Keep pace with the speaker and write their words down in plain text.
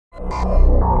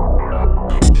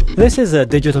This is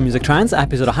Digital Music Trends,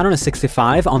 episode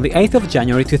 165 on the 8th of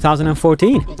January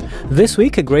 2014. This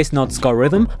week, Gracenote's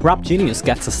Rhythm, Rap Genius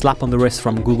gets a slap on the wrist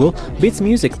from Google, Beats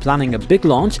Music planning a big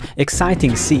launch,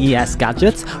 exciting CES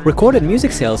gadgets, recorded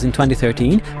music sales in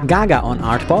 2013, Gaga on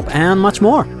Artpop, and much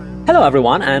more. Hello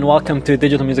everyone and welcome to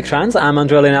Digital Music Trends. I'm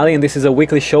Andrea Leonelli and this is a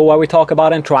weekly show where we talk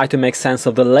about and try to make sense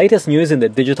of the latest news in the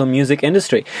digital music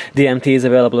industry. DMT is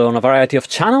available on a variety of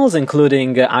channels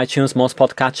including iTunes, most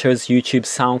podcatchers, YouTube,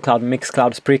 SoundCloud,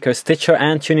 Mixcloud, Spreaker, Stitcher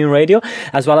and TuneIn Radio,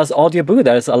 as well as Audioboo.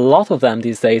 There's a lot of them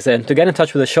these days, and to get in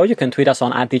touch with the show you can tweet us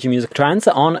on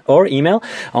 @DigiMusicTrends or email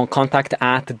on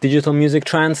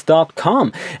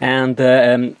contact@digitalmusictrends.com.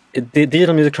 And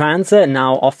Digital Music Trends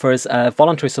now offers a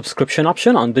voluntary subscription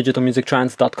option on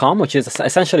digitalmusictrends.com, which is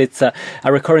essentially it's a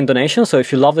recurring donation. So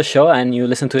if you love the show and you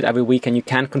listen to it every week and you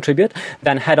can contribute,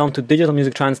 then head on to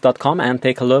digitalmusictrends.com and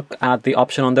take a look at the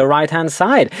option on the right-hand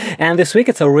side. And this week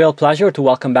it's a real pleasure to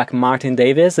welcome back Martyn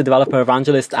Davies, the developer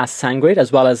evangelist at Sendgrid,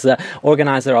 as well as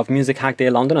organizer of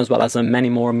MusicHackDay London, as well as many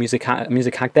more Music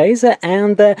Hack Days,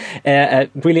 and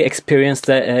really experienced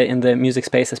in the music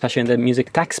space, especially in the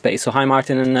music tech space. So hi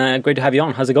Martyn, and great to have you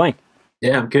on. How's it going?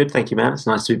 Yeah, I'm good. Thank you, man. It's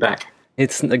nice to be back.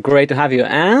 It's great to have you.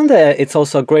 And it's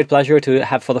also a great pleasure to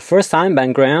have for the first time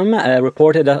Ben Graham, a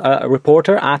reporter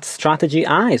at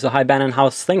StrategyEye. So hi, Ben, and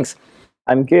how's things?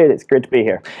 I'm good. It's great to be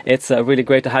here. It's really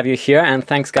great to have you here, and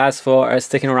thanks guys for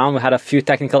sticking around. We had a few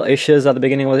technical issues at the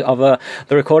beginning of the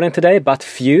recording today, but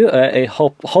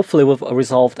hopefully we've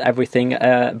resolved everything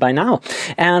by now.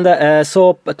 And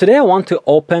so today I want to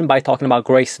open by talking about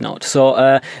Gracenote. So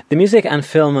the music and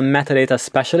film metadata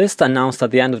specialist announced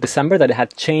at the end of December that it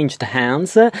had changed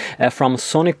hands from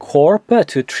Sony Corp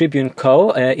to Tribune Co.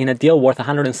 In a deal worth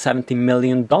 $170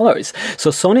 million.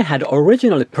 So Sony had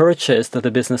originally purchased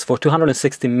the business for $260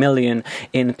 million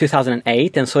in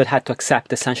 2008, and so it had to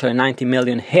accept essentially a $90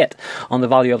 million hit on the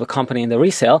value of the company in the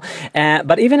resale.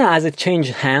 But even as it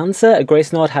changed hands,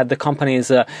 Gracenote had the company's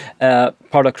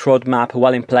product roadmap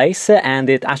well in place, and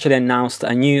it actually announced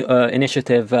a new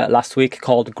initiative last week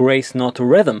called Gracenote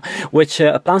Rhythm, which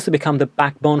plans to become the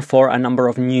backbone for a number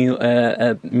of new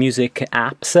music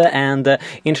apps and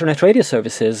internet radio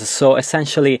services. So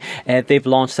essentially, they've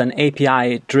launched an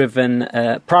API-driven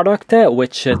product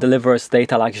which delivers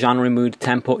data like genre, mood,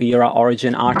 tempo, era,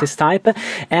 origin, artist type,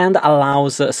 and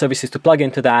allows services to plug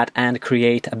into that and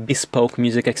create a bespoke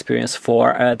music experience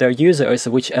for their users,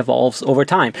 which evolves over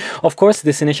time. Of course,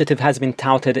 this initiative has been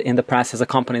touted in the press as a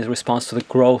company's response to the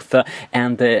growth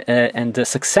and the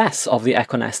success of the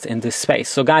Echo Nest in this space.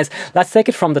 So guys, let's take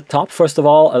it from the top. First of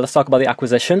all, let's talk about the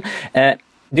acquisition.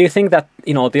 Do you think that,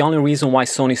 the only reason why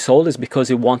Sony sold is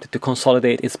because it wanted to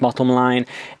consolidate its bottom line,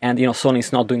 and, Sony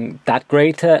is not doing that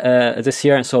great this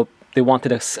year, and so they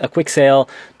wanted a quick sale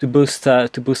to boost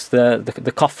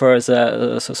the coffers,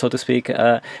 so to speak,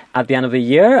 at the end of the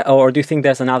year? Or do you think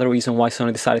there's another reason why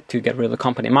Sony decided to get rid of the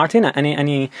company? Martyn,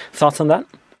 any thoughts on that?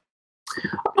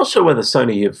 I'm not sure whether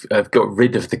Sony have got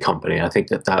rid of the company. I think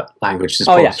that language is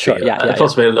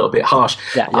possibly a little bit harsh.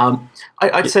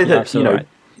 I'd say that, right.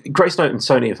 Gracenote and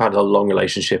Sony have had a long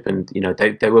relationship, and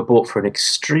they were bought for an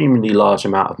extremely large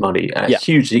amount of money, a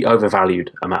hugely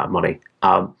overvalued amount of money,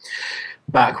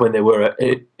 back when they were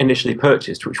initially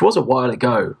purchased, which was a while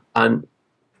ago. And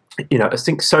I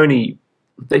think Sony,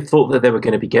 they thought that they were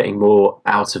going to be getting more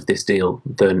out of this deal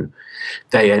than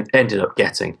they ended up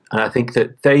getting, and I think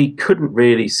that they couldn't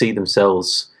really see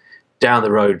themselves down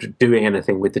the road doing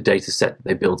anything with the data set that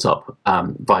they built up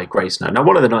via Gracenote. Now,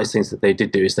 one of the nice things that they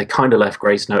did do is they kind of left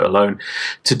Gracenote alone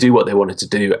to do what they wanted to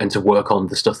do and to work on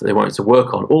the stuff that they wanted to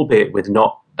work on, albeit with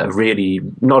not a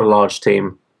large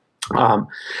team.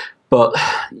 But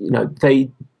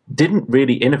they didn't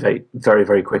really innovate very,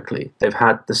 very quickly. They've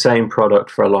had the same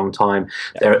product for a long time.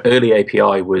 Their early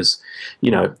API was,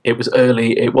 it was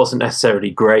early. It wasn't necessarily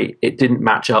great. It didn't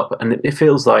match up, and it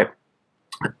feels like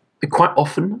quite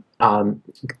often,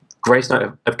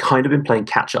 Gracenote have kind of been playing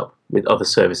catch-up with other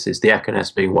services, the Echo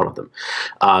Nest being one of them,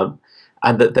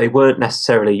 and that they weren't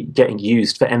necessarily getting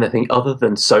used for anything other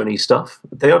than Sony stuff.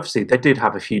 They did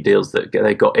have a few deals that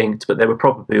they got inked, but they were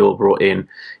probably all brought in,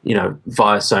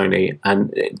 via Sony,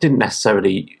 and it didn't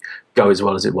necessarily go as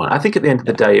well as it went. I think at the end of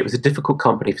the day, it was a difficult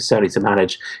company for Sony to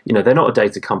manage. They're not a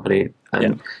data company,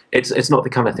 and it's not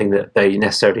the kind of thing that they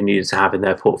necessarily needed to have in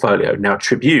their portfolio. Now,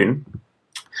 Tribune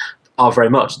are very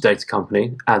much a data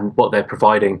company, and what they're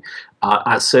providing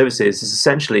as services is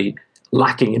essentially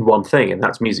lacking in one thing, and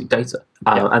that's music data.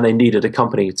 And they needed a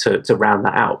company to round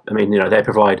that out. I mean, they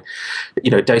provide,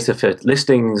 data for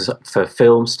listings, for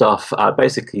film stuff.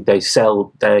 Basically, they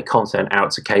sell their content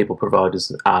out to cable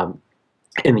providers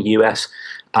in the US.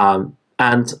 And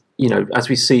And as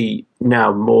we see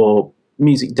now more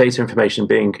music data information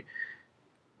being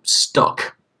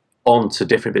stuck onto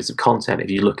different bits of content, if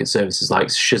you look at services like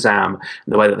Shazam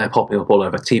and the way that they're popping up all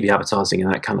over TV advertising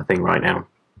and that kind of thing right now,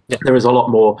 there is a lot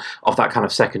more of that kind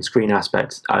of second screen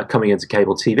aspect coming into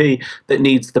cable TV that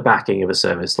needs the backing of a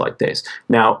service like this.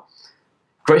 Now,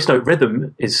 Gracenote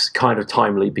Rhythm is kind of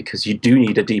timely because you do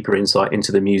need a deeper insight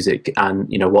into the music and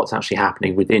what's actually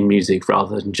happening within music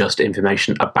rather than just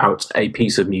information about a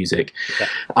piece of music.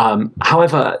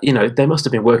 However, they must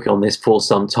have been working on this for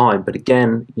some time, but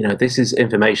again, this is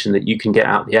information that you can get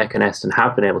out of the Echo-Nest and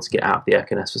have been able to get out of the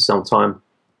Echo-Nest for some time.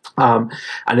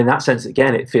 And in that sense,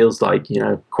 again, it feels like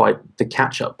quite the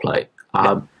catch-up play.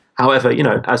 However,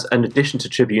 as an addition to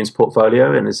Tribune's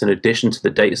portfolio and as an addition to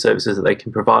the data services that they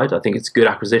can provide, I think it's a good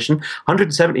acquisition.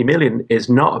 170 million is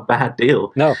not a bad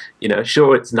deal. No.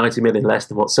 Sure, it's 90 million less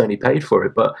than what Sony paid for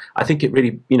it, but I think it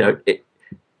really,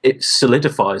 it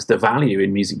solidifies the value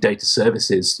in music data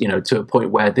services, to a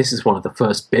point where this is one of the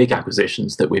first big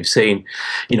acquisitions that we've seen,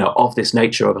 of this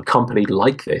nature of a company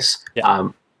like this.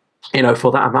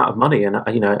 For that amount of money. And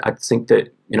I think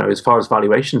that as far as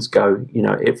valuations go,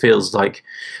 it feels like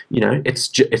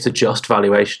it's a just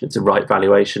valuation, it's a right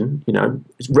valuation.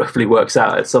 It roughly works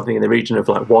out at something in the region of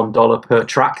like $1 per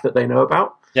track that they know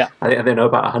about. I think they know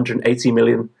about 180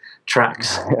 million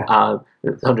tracks,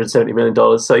 $170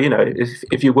 million. So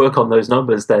if you work on those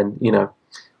numbers, then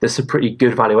there's some pretty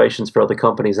good valuations for other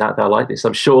companies out there like this.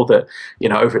 I'm sure that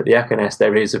over at the Echo-Nest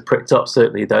their ears have pricked up.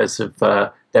 Certainly those of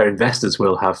their investors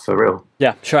will have, for real.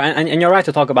 Yeah, sure. And you're right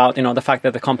to talk about the fact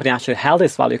that the company actually held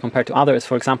its value compared to others.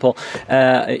 For example,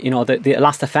 the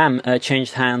Last.fm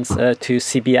changed hands to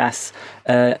CBS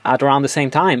at around the same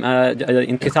time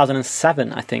in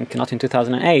 2007, I think, not in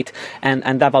 2008,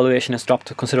 and that valuation has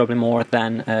dropped considerably more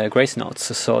than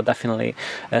Gracenote's. So definitely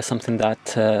something that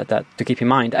to keep in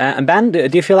mind. And Ben, do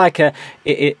you feel like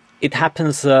it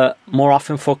happens more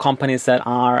often for companies that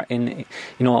are in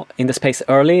the space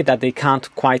early, that they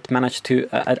can't quite manage to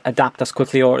adapt as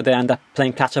quickly, or they end up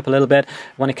playing catch up a little bit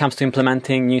when it comes to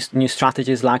implementing new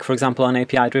strategies, like, for example, an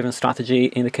API-driven strategy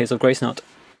in the case of Gracenote?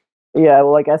 Yeah,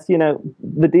 well, I guess,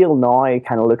 the deal now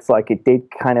kind of looks like it did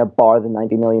kind of bar the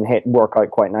 90 million hit work out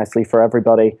quite nicely for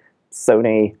everybody.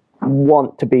 Sony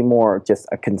want to be more just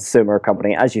a consumer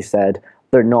company, as you said.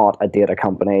 They're not a data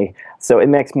company, so it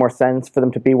makes more sense for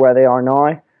them to be where they are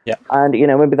now. Yeah. And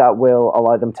maybe that will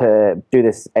allow them to do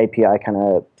this API kind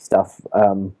of stuff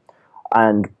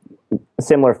and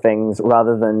similar things,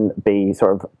 rather than be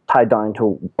sort of tied down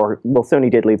to, Sony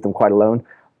did leave them quite alone,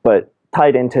 but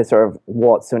tied into sort of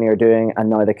what Sony are doing, and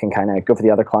now they can kind of go for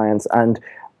the other clients. And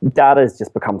data has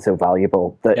just become so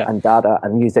valuable and data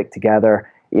and music together,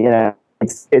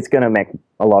 it's going to make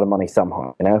a lot of money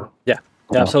somehow, Yeah.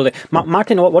 Yeah, absolutely.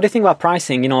 Martyn, what do you think about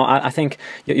pricing? I think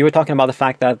you were talking about the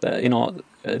fact that the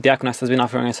Echo-Nest has been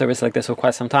offering a service like this for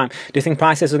quite some time. Do you think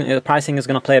pricing is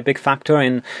going to play a big factor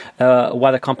in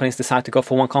whether companies decide to go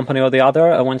for one company or the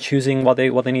other when choosing what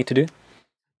they need to do?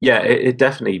 Yeah, it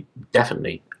definitely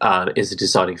is a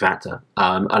deciding factor,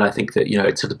 and I think that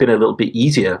it's been a little bit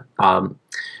easier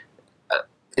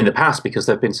in the past because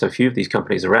there have been so few of these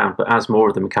companies around. But as more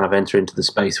of them kind of enter into the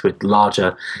space with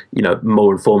larger,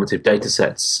 more informative data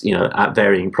sets, at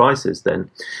varying prices,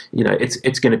 then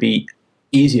it's going to be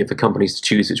easier for companies to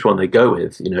choose which one they go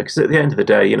with, because at the end of the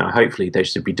day, hopefully they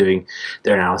should be doing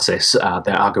their analysis,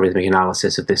 their algorithmic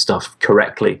analysis of this stuff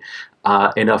correctly,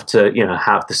 enough to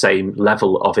have the same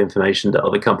level of information that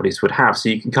other companies would have, so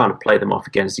you can kind of play them off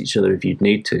against each other if you'd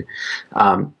need to.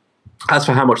 As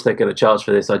for how much they're going to charge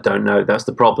for this, I don't know. That's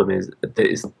the problem, is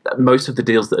most of the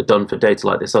deals that are done for data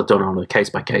like this are done on a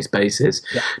case-by-case basis,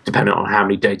 depending on how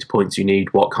many data points you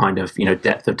need, what kind of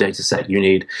depth of data set you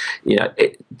need.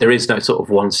 There is no sort of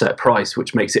one set price,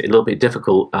 which makes it a little bit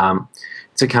difficult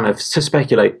to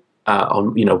speculate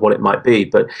on what it might be.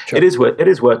 But sure, it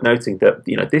is worth noting that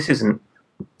this isn't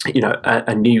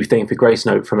a new thing for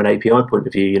Gracenote from an API point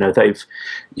of view. They've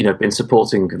been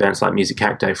supporting events like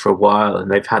MusicHackDay for a while, and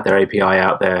they've had their API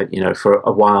out there for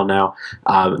a while now,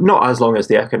 not as long as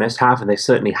the Echo-Nest have, and they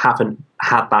certainly haven't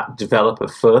had that developer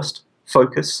first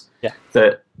focus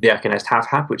that the Echo-Nest have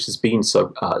had, which has been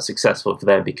so successful for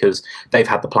them because they've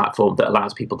had the platform that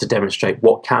allows people to demonstrate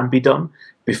what can be done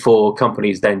before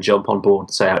companies then jump on board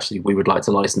and say, actually, we would like to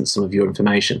license some of your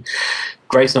information.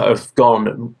 Gracenote have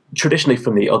gone traditionally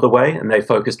from the other way, and they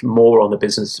focused more on the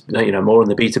business, more on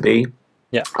the B2B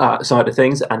side of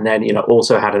things, and then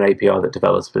also had an API that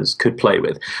developers could play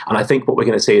with. And I think what we're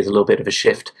going to see is a little bit of a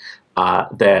shift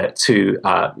there to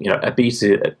a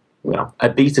B2D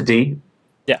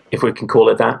if we can call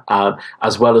it that,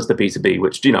 as well as the B2B,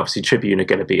 which, obviously Tribune are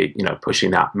going to be,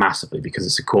 pushing that massively because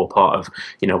it's a core part of,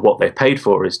 what they've paid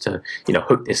for is to,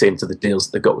 hook this into the deals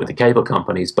that they've got with the cable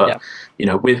companies. But,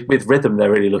 with Rhythm,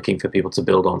 they're really looking for people to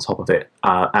build on top of it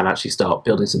and actually start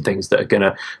building some things that are going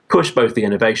to push both the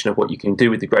innovation of what you can do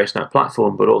with the Gracenote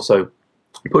platform, but also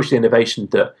push the innovation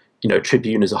that,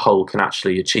 Tribune as a whole can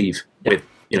actually achieve with,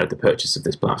 the purchase of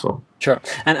this platform. Sure.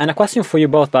 And a question for you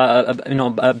both,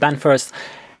 Ben first.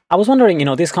 I was wondering,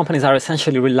 these companies are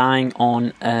essentially relying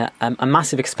on a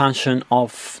massive expansion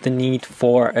of the need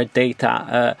for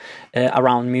data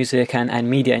around music and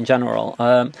media in general.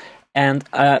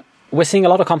 We're seeing a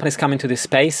lot of companies come into this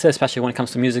space, especially when it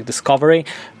comes to music discovery,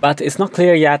 but it's not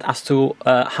clear yet as to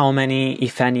how many,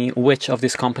 if any, which of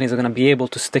these companies are going to be able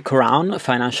to stick around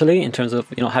financially in terms of,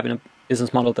 having a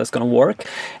business model that's going to work,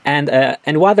 and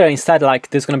whether instead like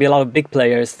there's going to be a lot of big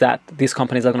players that these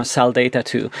companies are going to sell data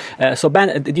to. So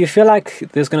Ben, do you feel like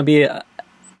there's going to be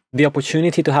the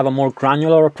opportunity to have a more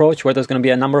granular approach where there's going to be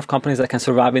a number of companies that can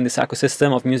survive in this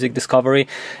ecosystem of music discovery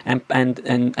and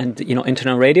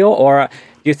internet radio, or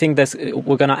do you think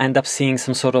we're going to end up seeing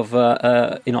some sort of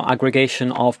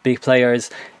aggregation of big players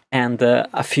and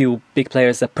a few big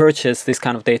players that purchase this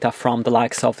kind of data from the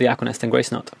likes of the Aconest and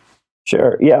Gracenote?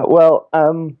 Sure. Yeah. Well,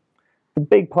 the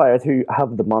big players who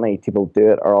have the money to be able to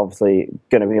do it are obviously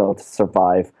going to be able to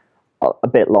survive a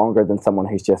bit longer than someone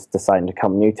who's just deciding to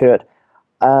come new to it.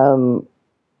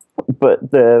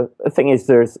 But the thing is,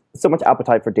 there's so much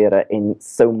appetite for data in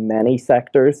so many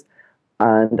sectors,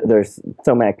 and there's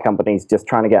so many companies just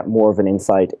trying to get more of an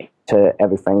insight to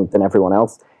everything than everyone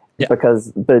else,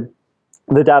 because the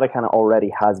data kind of already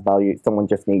has value. Someone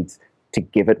just needs to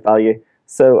give it value.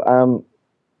 So,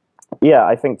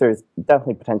 I think there's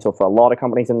definitely potential for a lot of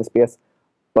companies in the space,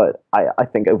 but I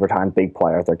think over time, big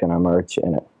players are going to emerge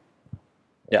in it.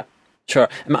 Yeah, sure.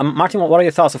 Martyn, what are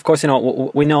your thoughts? Of course,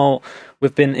 we know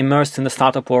we've been immersed in the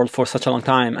startup world for such a long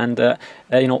time, and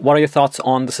what are your thoughts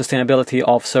on the sustainability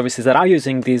of services that are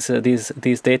using these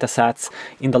data sets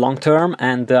in the long term,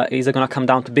 and is it going to come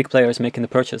down to big players making the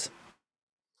purchase?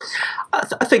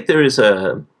 I think there is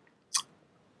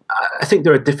I think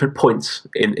there are different points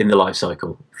in the life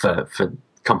cycle for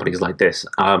companies like this.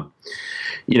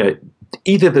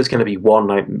 Either there's going to be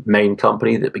one main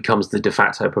company that becomes the de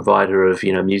facto provider of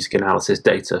music analysis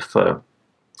data for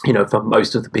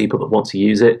most of the people that want to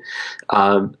use it,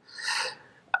 and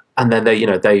then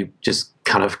they just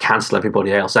kind of cancel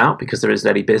everybody else out because there isn't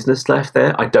any business left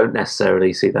there. I don't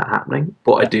necessarily see that happening.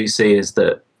 What I do see is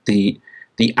that the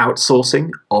outsourcing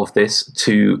of this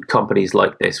to companies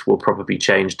like this will probably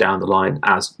change down the line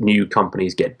as new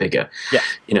companies get bigger.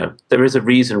 There is a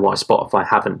reason why Spotify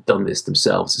haven't done this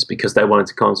themselves. It's because they wanted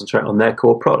to concentrate on their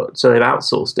core product, so they've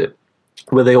outsourced it.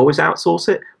 Will they always outsource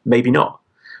it? Maybe not.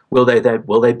 Will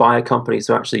they buy a company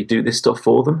to actually do this stuff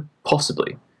for them?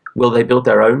 Possibly. Will they build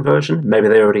their own version? Maybe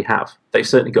they already have. They've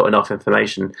certainly got enough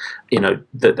information,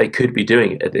 that they could be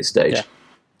doing it at this stage.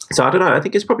 So I don't know. I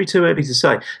think it's probably too early to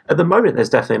say. At the moment, there's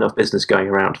definitely enough business going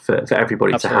around for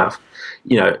everybody to have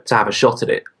a shot at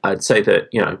it. I'd say that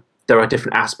there are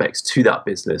different aspects to that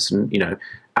business, and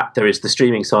there is the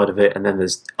streaming side of it, and then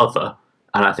there's other.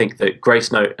 And I think that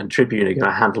Gracenote and Tribune are going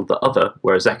to handle the other,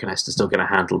 whereas Aconest is still going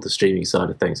to handle the streaming side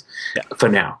of things for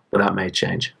now. But that may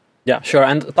change. Yeah, sure.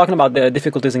 And talking about the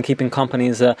difficulties in keeping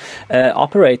companies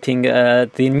operating,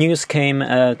 the news came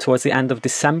towards the end of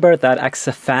December that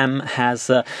XFM has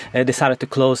decided to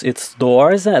close its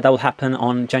doors. That will happen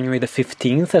on January the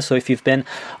 15th. So if you've been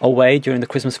away during the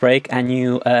Christmas break and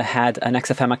you had an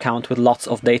XFM account with lots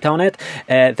of data on it,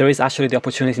 there is actually the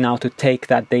opportunity now to take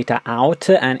that data out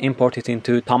and import it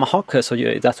into Tomahawk. So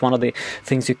that's one of the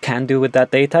things you can do with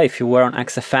that data if you were on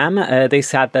XFM. They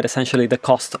said that essentially the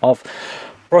cost of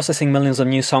processing millions of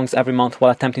new songs every month while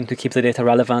attempting to keep the data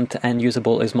relevant and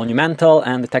usable is monumental,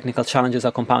 and the technical challenges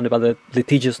are compounded by the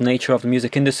litigious nature of the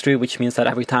music industry, which means that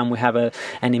every time we have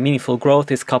any meaningful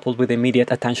growth is coupled with immediate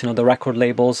attention of the record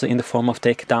labels in the form of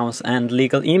takedowns and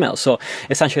legal emails. So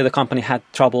essentially the company had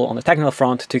trouble on the technical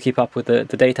front to keep up with the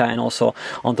data, and also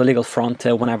on the legal front,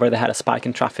 whenever they had a spike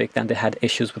in traffic, then they had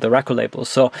issues with the record labels.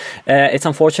 So it's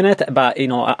unfortunate, but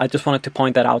I just wanted to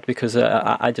point that out because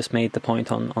I just made the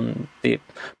point on the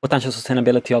potential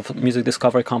sustainability of music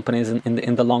discovery companies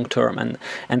in the long term, and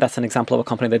that's an example of a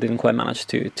company that didn't quite manage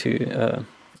to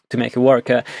make it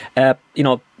work.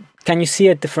 Can you see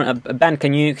a different Ben?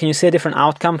 Can you see a different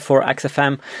outcome for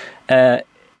XFM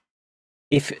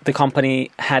if the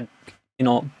company had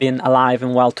been alive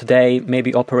and well today,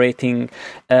 maybe operating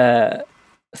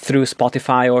through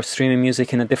Spotify or streaming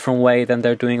music in a different way than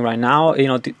they're doing right now?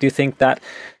 Do you think that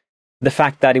the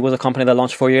fact that it was a company that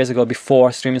launched 4 years ago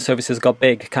before streaming services got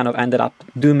big kind of ended up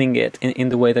dooming it in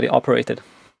the way that it operated?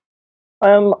 I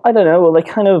don't know. Well, they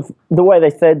kind of, the way they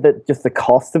said that just the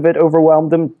cost of it overwhelmed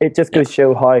them, it just goes to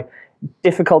show how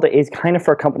difficult it is kind of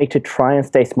for a company to try and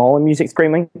stay small in music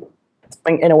streaming.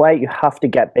 In a way, you have to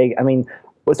get big. I mean,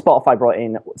 Spotify brought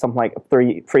in something like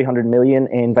 300 million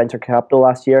in venture capital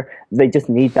last year. They just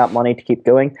need that money to keep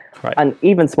going. Right. And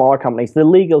even smaller companies, the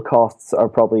legal costs are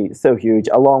probably so huge,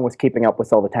 along with keeping up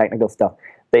with all the technical stuff.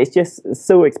 But it's just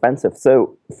so expensive.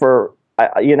 So for,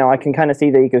 you know, I can kind of see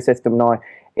the ecosystem now.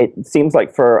 It seems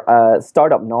like for a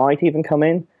startup now to even come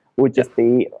in would just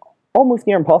be almost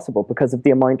near impossible because of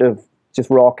the amount of just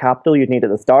raw capital you'd need at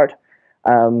the start.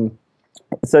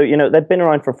 So, you know, they've been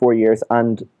around for 4 years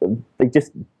and they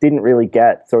just didn't really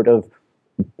get sort of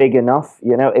big enough.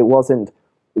 You know, it wasn't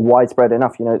widespread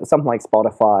enough. You know, something like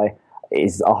Spotify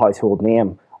is a household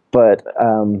name, but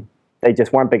they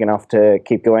just weren't big enough to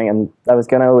keep going. And that was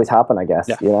going to always happen, I guess,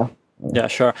 you know? Yeah,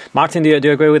 sure. Martyn, do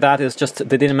you agree with that? It's just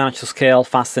they didn't manage to scale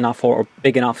fast enough or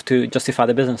big enough to justify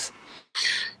the business.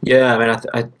 Yeah, I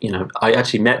mean, I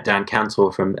actually met Dan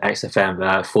Cantor from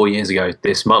XFM 4 years ago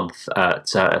this month at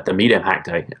the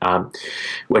MusicHackDay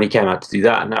when he came out to do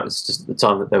that, and that was just the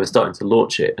time that they were starting to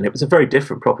launch it, and it was a very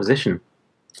different proposition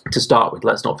to start with.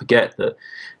 Let's not forget that,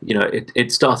 you know,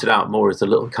 it started out more as a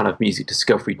little kind of music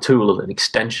discovery tool, an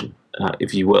extension,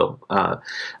 if you will,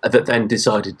 that then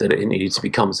decided that it needed to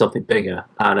become something bigger.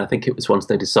 And I think it was once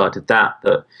they decided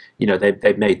that, you know,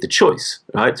 they made the choice,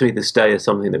 right, to either stay as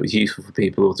something that was useful for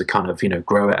people or to kind of, you know,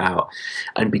 grow it out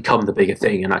and become the bigger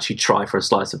thing and actually try for a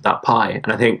slice of that pie.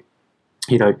 And I think,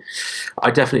 you know,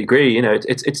 I definitely agree. You know,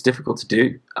 it's difficult to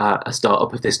do a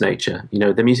startup of this nature. You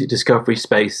know, the music discovery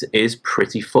space is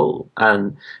pretty full,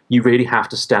 and you really have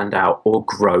to stand out or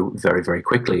grow very, very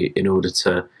quickly in order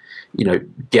to, you know,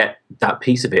 get that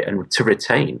piece of it and to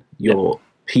retain your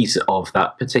piece of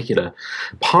that particular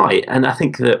pie. And I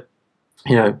think that,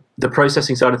 you know, the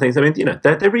processing side of things, I mean, you know,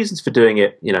 there are reasons for doing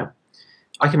it. You know,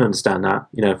 I can understand that.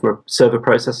 You know, from a server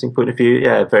processing point of view,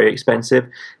 yeah, very expensive.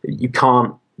 You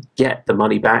can't get the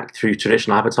money back through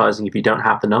traditional advertising if you don't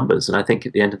have the numbers. And I think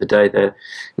at the end of the day,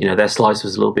 their slice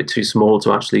was a little bit too small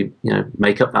to actually, you know,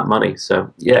 make up that money.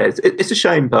 So yeah, it's a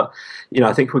shame, but, you know,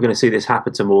 I think we're going to see this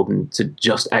happen to more than to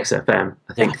just XFM.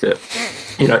 I think that,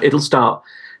 you know, it'll start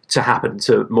to happen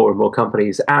to more and more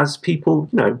companies as people,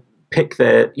 you know, pick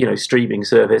their, you know, streaming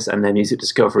service and their music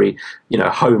discovery, you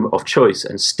know, home of choice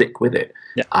and stick with it.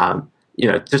 Yeah.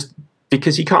 You know, just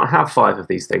because you can't have 5 of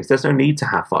these things. There's no need to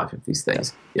have 5 of these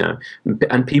things, you know,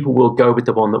 and people will go with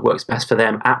the one that works best for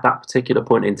them at that particular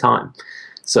point in time.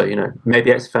 So, you know,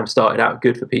 maybe XFM started out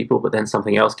good for people, but then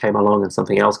something else came along and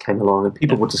something else came along and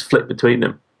people will just flip between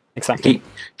them. Exactly.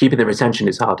 Keeping the retention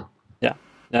is hard. Yeah.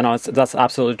 No, that's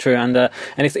absolutely true, and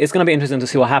it's going to be interesting to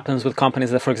see what happens with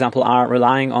companies that, for example, are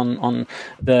relying on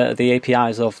the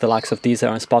APIs of the likes of Deezer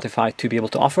and Spotify to be able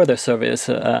to offer their service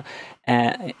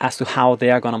as to how they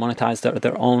are going to monetize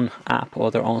their own app or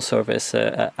their own service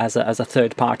as a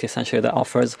third party, essentially, that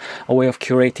offers a way of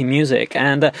curating music.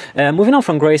 And moving on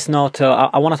from Gracenote,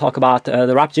 I want to talk about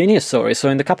the Rap Genius story. So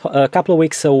in the couple of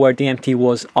weeks where DMT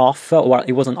was off, well,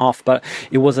 it wasn't off, but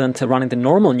it wasn't running the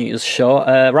normal news show,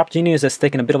 Rap Genius has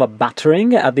taken a bit of a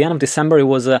battering. At the end of December, it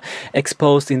was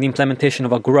exposed in the implementation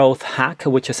of a growth hack,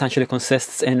 which essentially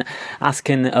consists in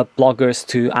asking bloggers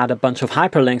to add a bunch of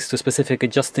hyperlinks to specific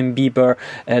Justin Bieber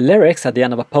lyrics at the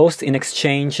end of a post. In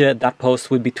exchange, that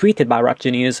post would be tweeted by Rap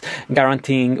Genius,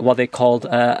 guaranteeing what they called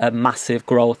a massive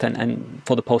growth and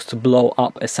for the post to blow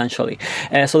up, essentially.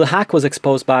 So the hack was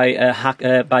exposed by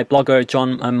blogger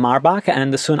John Marbach,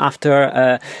 and soon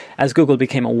after, as Google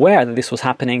became aware that this was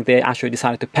happening, they actually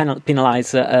decided to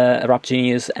penalize Rap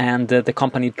Genius, and the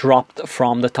company dropped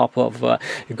from the top of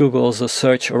Google's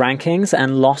search rankings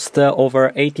and lost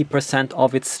over 80%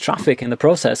 of its traffic in the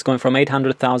process, going from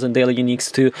 800,000 daily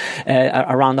uniques to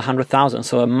around 100,000.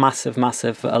 So a massive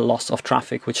loss of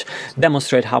traffic, which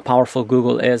demonstrate how powerful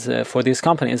Google is for these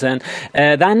companies. And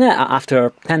then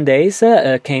after 10 days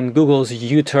came Google's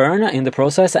U-turn in the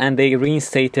process, and they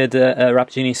reinstated Rap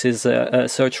Genius's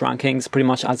search rankings pretty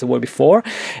much as they were before.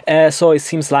 So it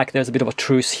seems like there's a bit of a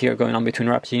truce here going on between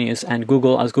Rap Genius and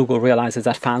Google, as Google realizes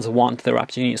that fans want the Rap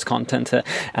Genius content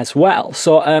as well.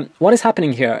 So what is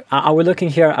happening here? Are we looking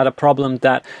here at a problem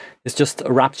that is just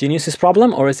Rap Genius's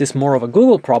problem, or is this more of a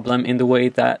Google problem in the way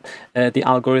that the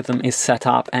algorithm is set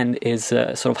up and is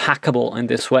sort of hackable in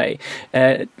this way?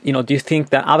 You know, do you think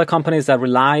that other companies that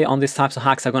rely on these types of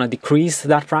hacks are going to decrease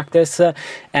that practice?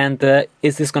 And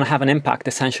is this going to have an impact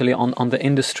essentially on the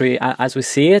industry as we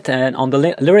see it, and on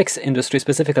the lyrics industry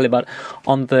specifically, but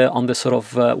on the sort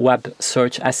of web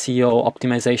search SEO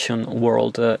optimization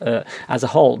world as a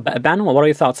whole? Ben, what are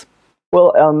your thoughts?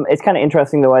 Well, it's kind of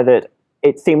interesting the way that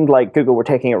it seemed like Google were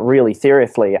taking it really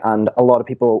seriously, and a lot of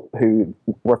people who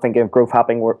were thinking of growth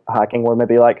hacking were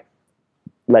maybe like,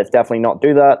 let's definitely not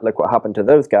do that. Look what happened to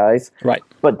those guys. Right.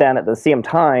 But then at the same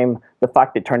time, the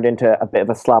fact it turned into a bit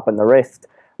of a slap in the wrist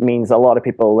means a lot of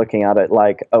people looking at it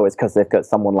like, oh, it's because they've got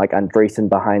someone like Andreessen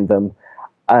behind them,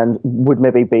 and would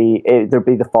maybe be, there'd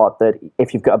be the thought that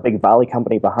if you've got a big Valley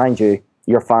company behind you,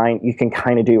 you're fine. You can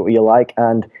kind of do what you like,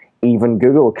 and even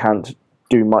Google can't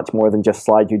do much more than just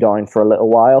slide you down for a little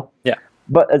while. Yeah.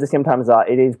 But at the same time as that,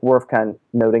 it is worth kind of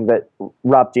noting that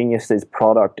Rap Genius's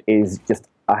product is just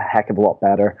a heck of a lot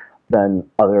better than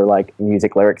other like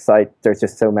music lyrics sites. There's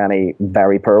just so many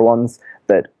very poor ones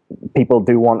that people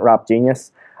do want Rap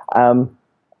Genius.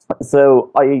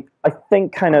 So I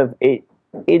think kind of it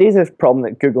is a problem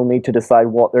that Google need to decide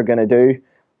what they're going to do,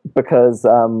 because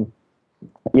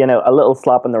you know, a little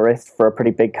slap in the wrist for a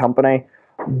pretty big company,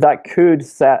 that could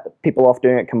set people off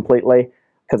doing it completely,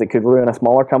 because it could ruin a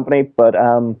smaller company. But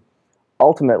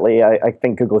ultimately, I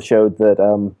think Google showed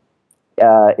that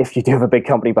if you do have a big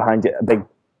company behind you, a big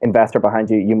investor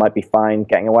behind you, you might be fine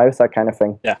getting away with that kind of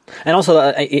thing. Yeah, and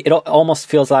also it almost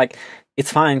feels like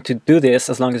it's fine to do this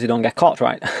as long as you don't get caught,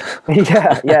 right?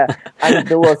 yeah. And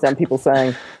there was some people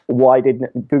saying, why did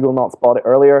Google not spot it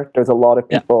earlier? There's a lot of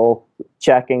people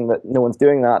checking that no one's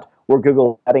doing that. Were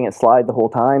Google letting it slide the whole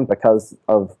time because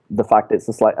of the fact that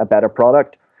it's a better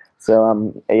product?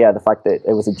 So yeah, the fact that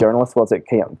it was a journalist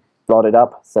brought it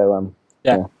up. So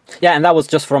yeah, and that was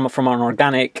just from an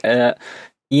organic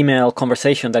email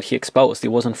conversation that he exposed. It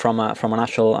wasn't from an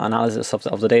actual analysis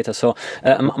of the data. So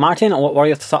Martyn, what are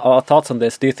your thoughts on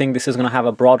this? Do you think this is going to have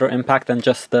a broader impact than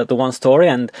just the one story,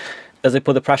 and does it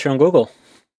put the pressure on Google?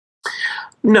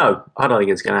 No, I don't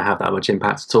think it's going to have that much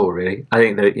impact at all, really. I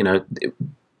think that, you know,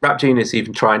 Rap Genius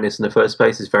even trying this in the first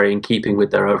place is very in keeping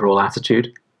with their overall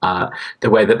attitude. The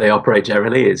way that they operate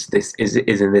generally is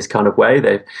in this kind of way.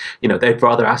 They'd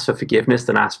rather ask for forgiveness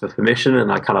than ask for permission,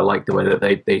 and I kind of like the way that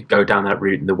they go down that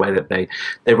route, and the way that they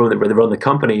run the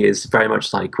company is very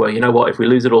much like, well, you know what, if we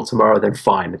lose it all tomorrow, then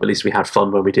fine. At least we had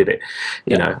fun when we did it,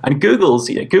 you know. And Google's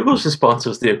response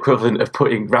was the equivalent of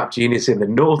putting Rap Genius in the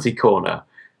naughty corner.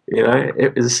 You know,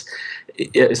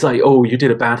 it's like, oh, you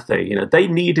did a bad thing. You know, they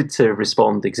needed to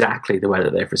respond exactly the way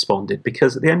that they've responded,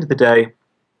 because at the end of the day,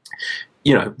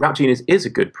 you know, Rap Genius is a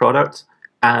good product,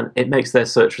 and it makes their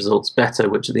search results better,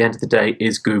 which at the end of the day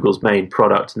is Google's main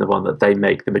product and the one that they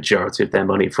make the majority of their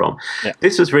money from. Yeah.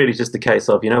 This was really just the case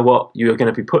of, you know what, you're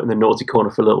going to be put in the naughty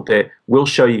corner for a little bit. We'll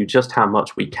show you just how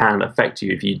much we can affect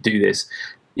you if you do this.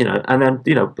 You know, and then,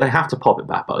 you know, they have to pop it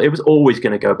back up. It was always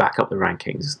going to go back up the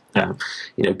rankings.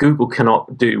 You know, Google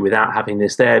cannot do without having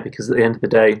this there, because at the end of the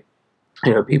day,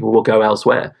 you know, people will go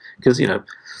elsewhere, because, you know,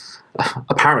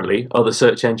 apparently other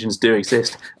search engines do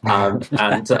exist, and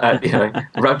you know,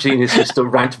 Rap Genius is still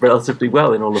ranked relatively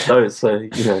well in all of those. So,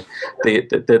 you know,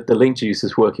 the link juice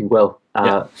is working well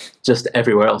just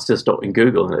everywhere else, just not in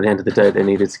Google. And at the end of the day, they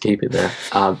needed to keep it there.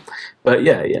 But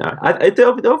yeah, you know,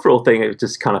 the overall thing, it was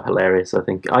just kind of hilarious. I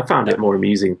think I found it more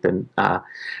amusing than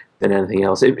anything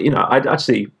else. You know, I'd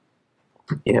actually,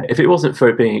 you know, if it wasn't for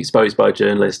it being exposed by a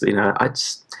journalist, you know,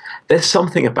 there's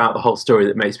something about the whole story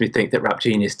that makes me think that Rap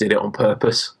Genius did it on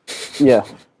purpose. Yeah.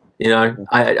 You know,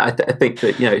 I think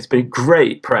that, you know, it's been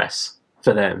great press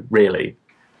for them, really.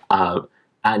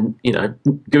 And, you know,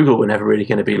 Google were never really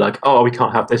going to be like, oh, we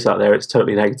can't have this out there, it's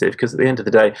totally negative. Because at the end of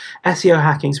the day, SEO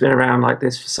hacking's been around like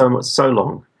this for so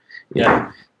long. You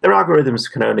know, their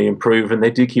algorithms can only improve, and they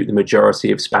do keep the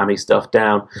majority of spammy stuff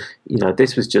down. You know,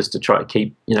 this was just to try to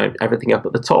keep, you know, everything up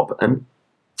at the top. And,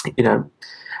 you know,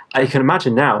 I can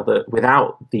imagine now that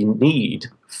without the need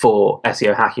for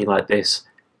SEO hacking like this,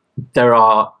 there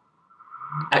are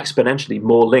exponentially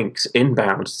more links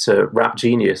inbound to Rap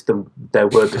Genius than there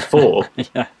were before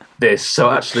this.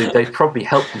 So actually, they probably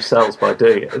helped themselves by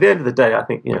doing it. At the end of the day, I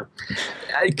think, you know,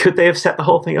 could they have set the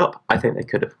whole thing up? I think they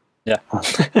could have. Yeah.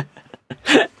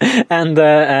 And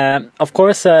of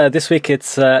course, this week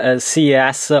it's a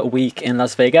CES week in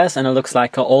Las Vegas, and it looks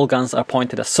like all guns are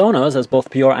pointed at Sonos, as both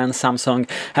Pure and Samsung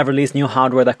have released new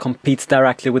hardware that competes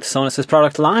directly with Sonos'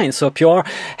 product line. So Pure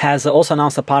has also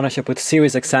announced a partnership with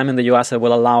SiriusXM in the US that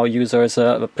will allow users,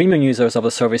 premium users of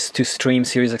the service, to stream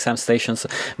SiriusXM stations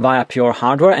via Pure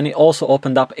hardware, and it also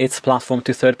opened up its platform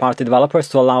to third-party developers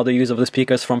to allow the use of the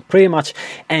speakers from pretty much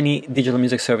any digital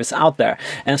music service out there.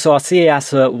 And so at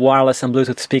CES, wireless and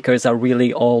Bluetooth speakers are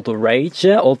really all the rage,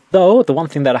 although the one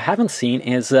thing that I haven't seen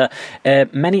is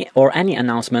many or any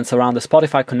announcements around the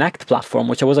Spotify Connect platform,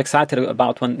 which I was excited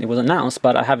about when it was announced,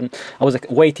 but I was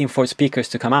waiting for speakers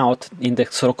to come out in the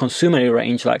sort of consumer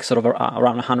range, like sort of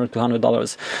around $100 to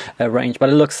 $200 range, but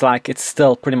it looks like it's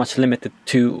still pretty much limited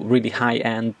to really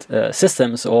high-end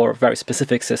systems or very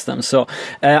specific systems. So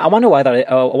I wonder why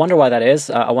that is.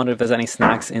 I wonder if there's any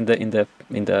snags in the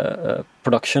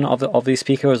production of these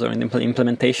speakers or in the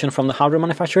implementation from the hardware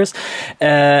manufacturers.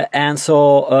 And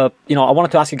so I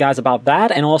wanted to ask you guys about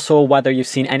that, and also whether you've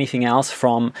seen anything else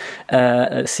from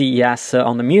CES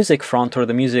on the music front or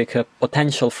the music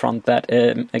potential front that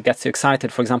gets you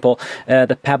excited. For example,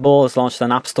 the Pebble has launched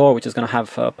an app store which is going to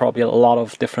have probably a lot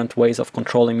of different ways of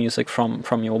controlling music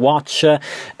from your watch.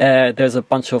 There's a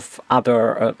bunch of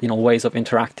other ways of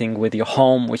interacting with your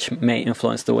home, which may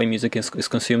influence the way music is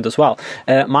consumed as well.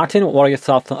 Martyn, what are your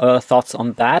thoughts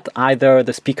on that? Either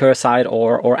the speaker side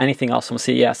or anything else from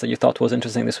CES that you thought was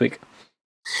interesting this week?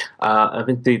 I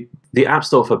mean, the App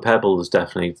Store for Pebble is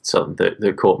definitely something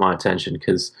that caught my attention,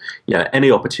 because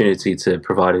any opportunity to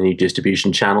provide a new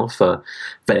distribution channel for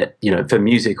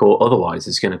music or otherwise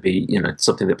is going to be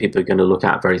something that people are going to look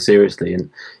at very seriously. And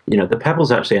the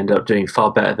Pebbles actually end up doing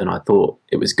far better than I thought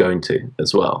it was going to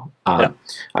as well.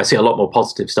 I see a lot more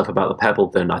positive stuff about the Pebble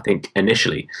than I think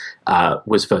initially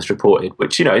was first reported,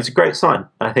 which is a great sign.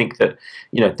 I think that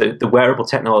the wearable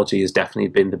technology has definitely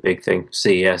been the big thing for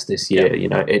CES this year.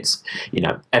 It's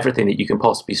everything that you can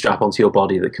possibly strap onto your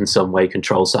body that can some way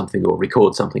control something or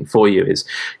record something for you is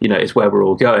where we're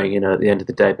all going. At the end of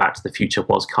the day, Back to the Future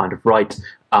was kind of right,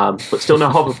 but still no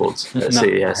hoverboards at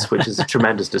CES, which is a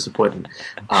tremendous disappointment.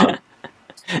 And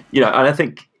I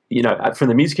think from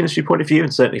the music industry point of view,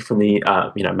 and certainly from the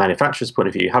manufacturer's point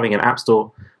of view, having an app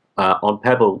store on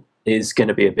Pebble is going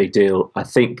to be a big deal. I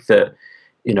think that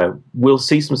we'll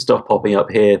see some stuff popping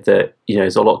up here that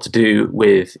is a lot to do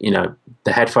with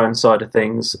the headphone side of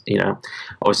things.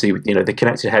 Obviously the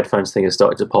connected headphones thing has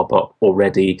started to pop up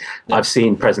already. I've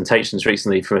seen presentations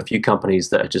recently from a few companies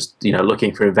that are just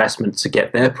looking for investment to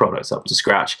get their products up to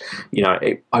scratch.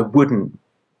 I wouldn't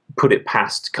put it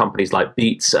past companies like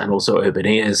Beats and also Urban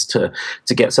Ears to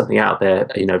get something out there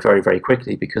very, very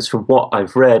quickly, because from what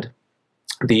I've read,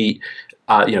 the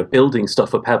building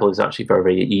stuff for Pebble is actually very,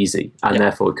 very easy, and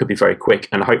therefore it could be very quick.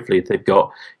 And hopefully they've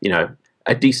got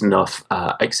a decent enough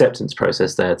acceptance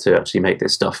process there to actually make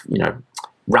this stuff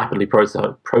rapidly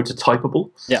prototypable,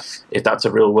 if that's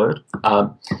a real word,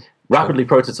 rapidly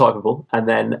prototypable, and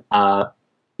then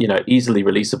easily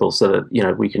releasable, so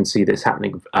that we can see this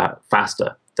happening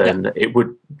faster than it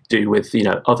would do with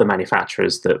other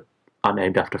manufacturers that are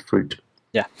named after fruit.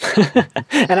 Yeah,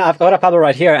 and I've got a Pebble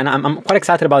right here, and I'm quite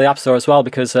excited about the App Store as well,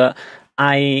 because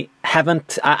I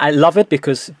love it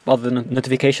because of the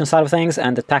notification side of things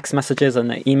and the text messages and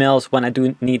the emails. When I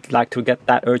do need to get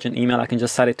that urgent email, I can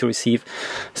just set it to receive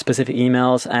specific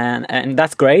emails, and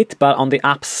that's great. But on the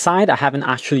apps side, I haven't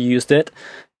actually used it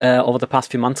over the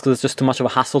past few months, because it's just too much of a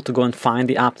hassle to go and find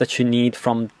the app that you need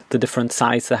from the different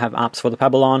sites that have apps for the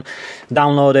Pebble on.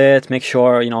 Download it, make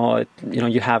sure you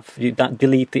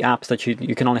delete the apps that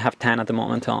you can only have 10 at the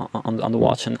moment on the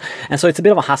watch, and so it's a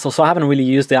bit of a hassle. So I haven't really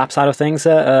used the app side of things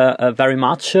very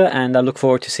much, and I look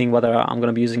forward to seeing whether I'm going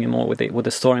to be using it more with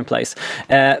the store in place.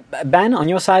 Ben, on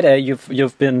your side,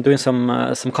 you've been doing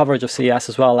some coverage of CES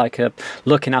as well,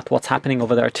 looking at what's happening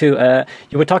over there too.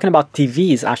 You were talking about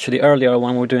TVs actually earlier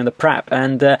when we were doing the prep,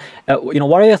 and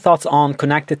what are your thoughts on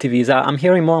connected TVs? I'm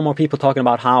hearing more and more people talking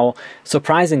about how,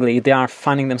 surprisingly, they are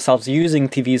finding themselves using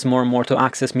TVs more and more to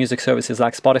access music services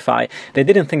like Spotify. They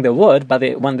didn't think they would, but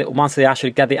once they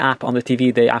actually get the app on the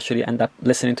TV, they actually end up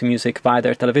listening to music via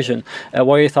their television.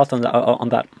 What are your thoughts on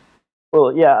that?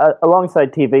 Well, yeah,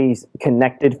 alongside TVs,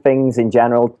 connected things in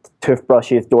general,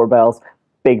 toothbrushes, doorbells,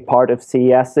 big part of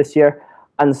CES this year.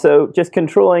 And so just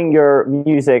controlling your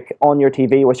music on your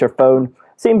TV with your phone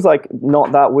seems like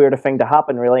not that weird a thing to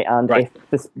happen, really. And if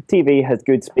this TV has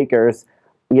good speakers,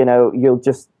 you'll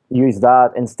just use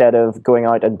that instead of going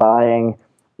out and buying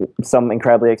some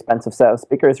incredibly expensive set of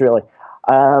speakers, really.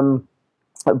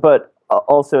 But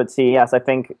also at CES, I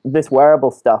think this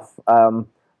wearable stuff,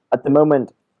 at the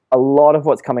moment, a lot of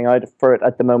what's coming out for it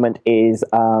at the moment is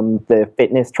the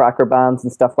fitness tracker bands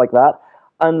and stuff like that.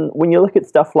 And when you look at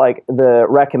stuff like the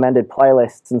recommended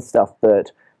playlists and stuff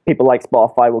that people like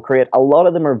Spotify will create, a lot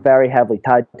of them are very heavily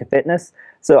tied to fitness.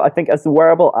 So I think as the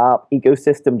wearable app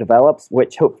ecosystem develops,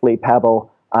 which hopefully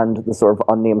Pebble and the sort of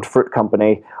unnamed fruit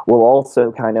company will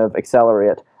also kind of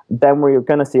accelerate, then we're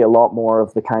going to see a lot more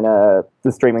of the kind of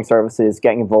the streaming services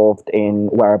getting involved in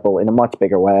wearable in a much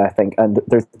bigger way, I think. And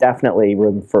there's definitely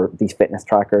room for these fitness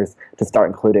trackers to start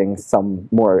including some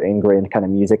more ingrained kind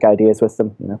of music ideas with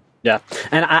them, you know? Yeah,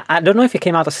 and I don't know if it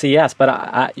came out of CES, but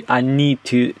I need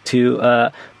to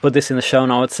put this in the show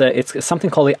notes. It's something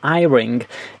called the iRing,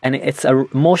 and it's a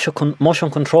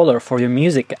motion controller for your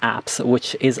music apps,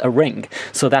 which is a ring.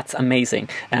 So that's amazing,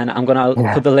 and I'm gonna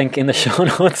put the link in the show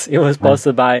notes. It was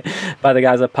posted by the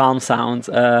guys at Palm Sound,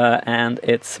 and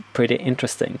it's pretty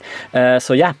interesting.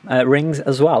 So yeah, rings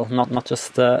as well, not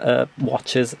just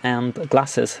watches and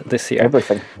glasses this year.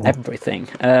 Everything.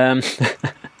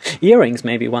 Earrings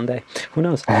maybe one day, who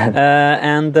knows.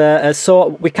 So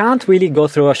we can't really go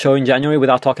through a show in January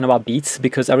without talking about Beats,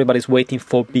 because everybody's waiting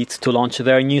for Beats to launch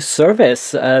their new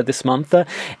service this month,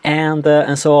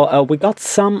 and so we got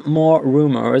some more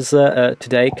rumors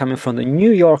today coming from the New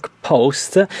York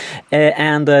Post,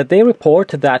 and they report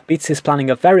that Beats is planning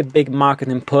a very big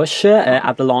marketing push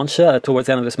at the launch towards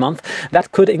the end of this month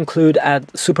that could include a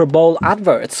Super Bowl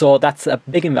advert. So that's a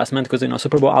big investment, because, you know,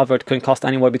 Super Bowl advert can cost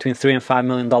anywhere between $3 and $5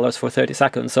 million for 30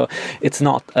 seconds, so it's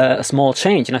not a small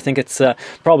change, and I think it's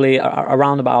probably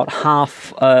around about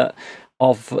half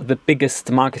of the biggest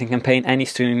marketing campaign any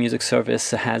streaming music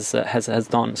service has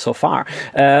done so far.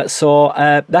 So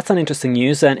that's an interesting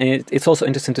news, and it's also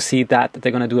interesting to see that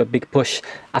they're going to do a big push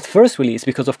at first release,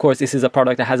 because of course this is a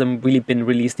product that hasn't really been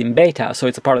released in beta, so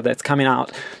it's a product that's coming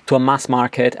out to a mass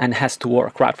market and has to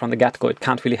work right from the get-go. It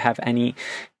can't really have any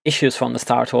issues from the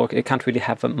start, or it can't really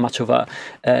have much of a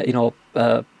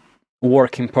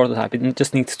working prototype. It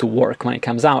just needs to work when it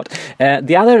comes out.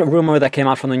 The other rumor that came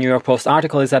out from the New York Post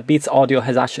article is that Beats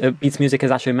Music has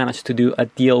actually managed to do a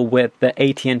deal with the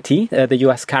AT&T, the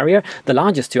US carrier, the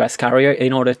largest US carrier,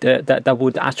 in order that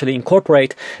would actually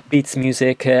incorporate Beats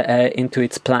Music into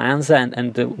its plans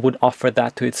and would offer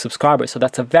that to its subscribers. So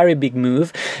that's a very big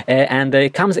move, and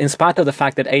it comes in spite of the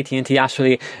fact that AT&T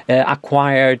actually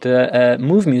acquired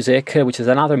Move Music, which is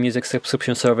another music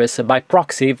subscription service, by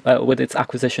proxy with its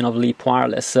acquisition of Leap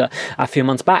Wireless a few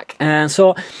months back. And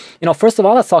so, you know, first of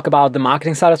all, let's talk about the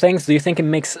marketing side of things. Do you think it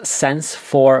makes sense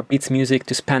for Beats Music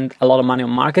to spend a lot of money on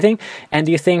marketing? And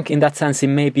do you think in that sense it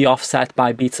may be offset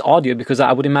by Beats Audio? Because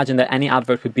I would imagine that any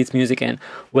advert with Beats Music in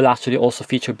will actually also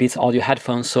feature Beats Audio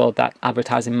headphones, so that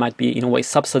advertising might be in a way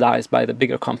subsidized by the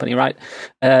bigger company, right?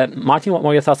 Martyn, what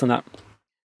were your thoughts on that?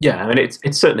 Yeah, I mean, it's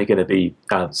certainly going to be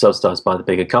subsidized by the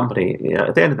bigger company. You know,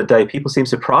 at the end of the day, people seem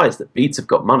surprised that Beats have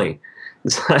got money.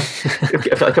 It's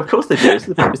like, of course they do. It's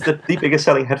the biggest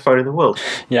selling headphone in the world.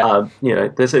 Yeah. You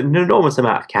know, there's an enormous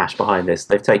amount of cash behind this.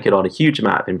 They've taken on a huge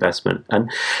amount of investment,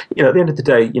 and you know, at the end of the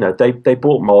day, you know, they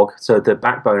bought Mog, so the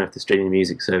backbone of the streaming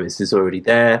music service is already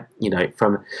there. You know,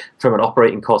 from an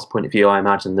operating cost point of view, I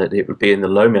imagine that it would be in the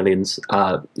low millions.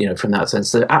 You know, from that sense,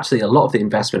 so actually, a lot of the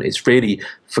investment is really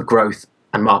for growth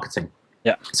and marketing.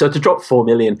 Yeah. So to drop $4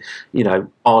 million, you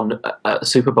know, on a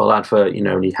Super Bowl advert, you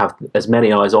know, and you have as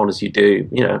many eyes on as you do,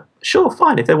 you know, sure,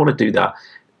 fine. If they want to do that,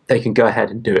 they can go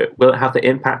ahead and do it. Will it have the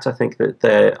impact I think that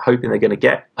they're hoping they're going to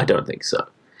get? I don't think so.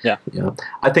 Yeah. You know,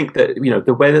 I think that, you know,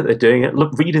 the way that they're doing it,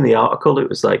 look, reading the article, it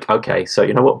was like, okay, so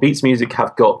you know what, Beats Music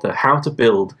have got the how to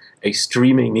build a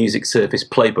streaming music service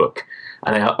playbook,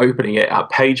 and they are opening it at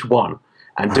page 1.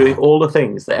 And doing all the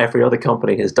things that every other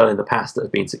company has done in the past that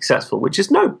have been successful, which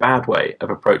is no bad way of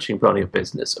approaching running a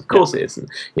business. Of course it isn't.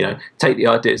 You know, take the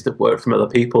ideas that work from other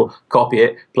people, copy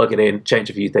it, plug it in, change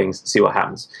a few things, see what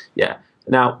happens. Yeah.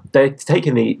 Now, they're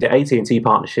taking the AT&T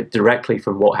partnership directly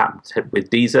from what happened with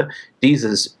Deezer.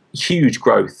 Deezer's huge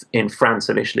growth in France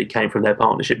initially came from their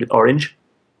partnership with Orange.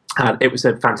 And it was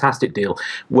a fantastic deal,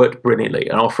 worked brilliantly,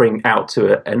 and offering out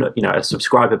to a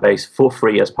subscriber base for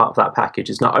free as part of that package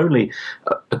is not only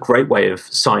a great way of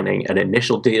signing an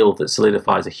initial deal that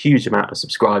solidifies a huge amount of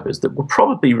subscribers that will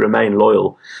probably remain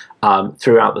loyal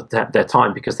throughout their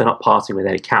time, because they're not parting with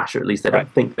any cash, or at least they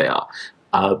don't think they are.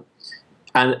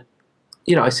 And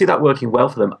you know, I see that working well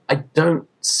for them. I don't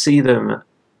see them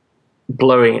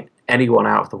blowing anyone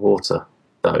out of the water,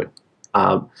 though.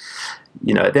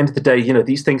 You know, at the end of the day, you know,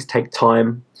 these things take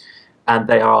time, and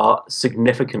they are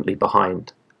significantly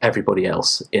behind everybody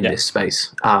else in this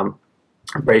space.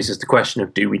 raises the question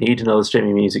of, do we need another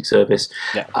streaming music service?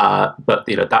 Yeah. But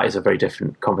that is a very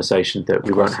different conversation that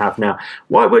we won't have now.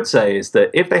 What I would say is that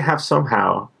if they have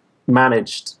somehow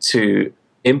managed to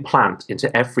implant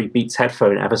into every Beats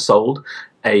headphone ever sold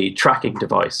a tracking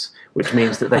device, which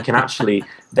means that they can actually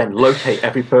then locate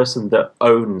every person that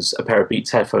owns a pair of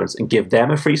Beats headphones and give them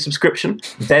a free subscription,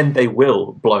 then they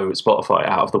will blow Spotify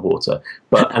out of the water.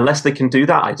 But unless they can do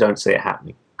that, I don't see it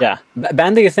happening. Yeah.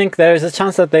 Ben, do you think there is a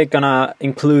chance that they're going to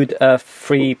include a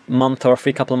free month or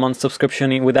free couple of months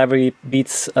subscription with every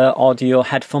Beats audio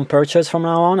headphone purchase from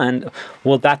now on? And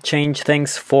will that change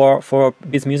things for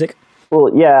Beats Music? Well,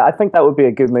 yeah, I think that would be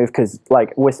a good move because,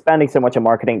 like, we're spending so much on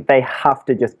marketing, they have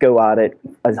to just go at it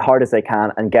as hard as they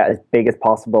can and get as big as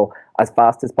possible, as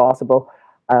fast as possible.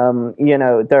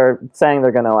 They're saying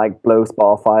they're going to, like, blow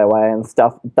Spotify away and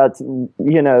stuff. That's,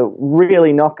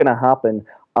 really not going to happen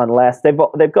unless they've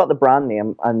got the brand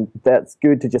name, and that's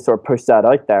good to just sort of push that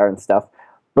out there and stuff.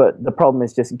 But the problem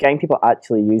is just getting people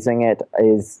actually using it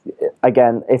is,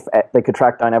 again, if they could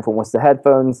track down everyone with the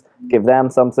headphones, give them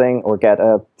something, or get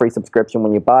a free subscription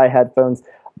when you buy headphones,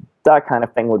 that kind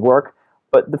of thing would work.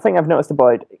 But the thing I've noticed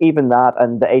about even that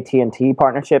and the AT&T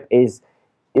partnership is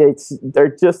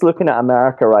they're just looking at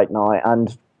America right now.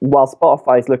 And while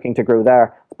Spotify is looking to grow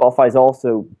there, Spotify is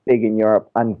also big in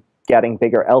Europe and getting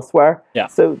bigger elsewhere. Yeah.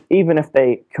 So even if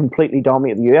they completely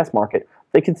dominate the US market,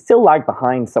 they could still lag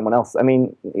behind someone else. I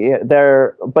mean,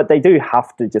 but they do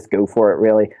have to just go for it,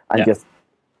 really, and just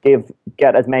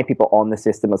get as many people on the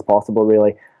system as possible,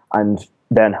 really, and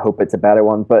then hope it's a better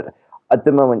one. But at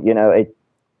the moment,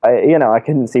 I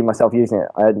couldn't see myself using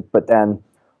it. But then,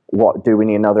 what do we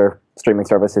need another streaming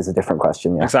service is a different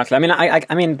question. Yeah. Exactly. I mean,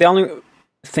 I mean, the only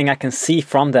thing I can see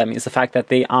from them is the fact that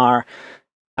they are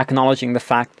acknowledging the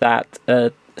fact that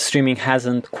streaming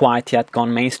hasn't quite yet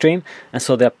gone mainstream, and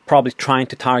so they're probably trying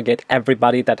to target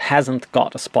everybody that hasn't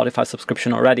got a Spotify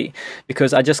subscription already,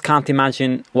 because I just can't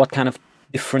imagine what kind of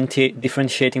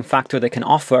differentiating factor they can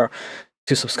offer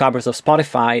to subscribers of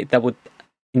Spotify that would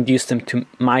induce them to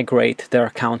migrate their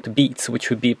account to Beats, which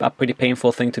would be a pretty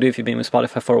painful thing to do if you've been with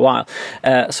Spotify for a while.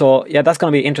 So yeah, that's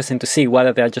going to be interesting to see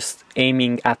whether they're just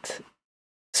aiming at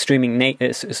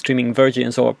streaming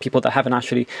virgins or people that haven't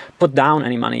actually put down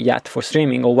any money yet for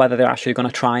streaming, or whether they're actually going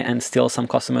to try and steal some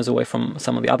customers away from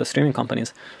some of the other streaming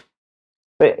companies.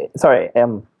 But, sorry,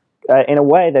 in a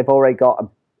way, they've already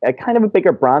got a kind of a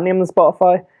bigger brand name than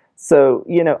Spotify. So,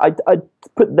 I'd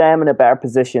put them in a better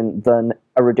position than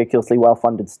a ridiculously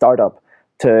well-funded startup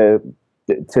to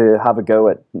have a go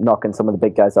at knocking some of the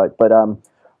big guys out. But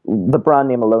the brand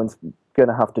name alone's going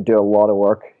to have to do a lot of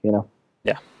work, Yeah.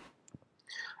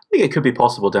 I think it could be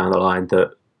possible down the line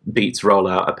that Beats roll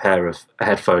out a pair of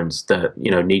headphones that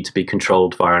need to be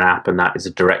controlled via an app, and that is a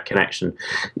direct connection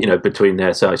between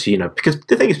their sites. Because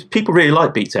the thing is, people really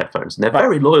like Beats headphones, and they're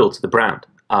very loyal to the brand.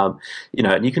 And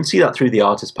you can see that through the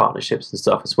artist partnerships and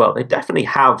stuff as well. They definitely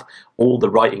have all the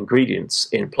right ingredients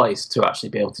in place to actually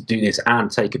be able to do this and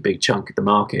take a big chunk of the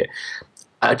market.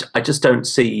 I just don't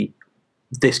see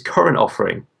this current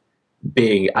offering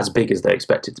being as big as they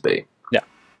expect it to be.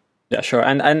 Yeah, sure.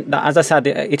 And as I said,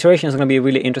 the iteration is going to be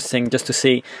really interesting just to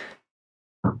see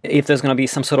if there's going to be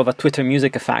some sort of a Twitter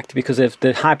music effect, because if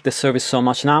they hype the service so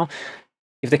much now,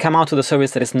 if they come out with a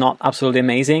service that is not absolutely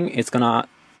amazing, it's going to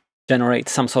generate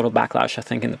some sort of backlash, I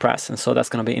think, in the press. And so that's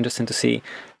going to be interesting to see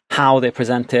how they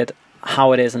present it,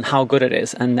 how it is, and how good it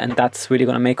is. And that's really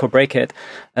going to make or break it,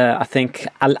 I think,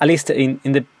 at least in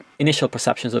the initial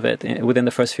perceptions of it within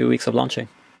the first few weeks of launching.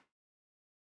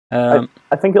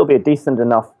 I think it'll be a decent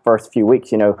enough first few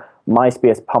weeks.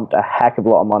 MySpace pumped a heck of a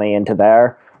lot of money into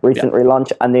their recent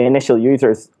relaunch, and the initial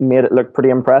users made it look pretty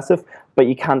impressive. But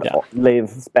you can't live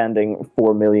spending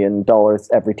 $4 million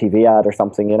every TV ad or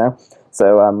something,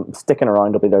 So sticking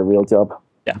around will be their real job.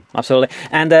 Yeah, absolutely.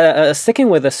 And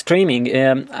sticking with the streaming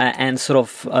and sort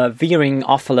of veering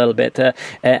off a little bit,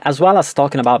 as well as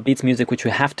talking about Beats Music, which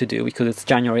we have to do because it's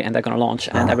January and they're going to launch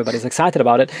and everybody's excited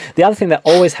about it. The other thing that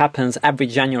always happens every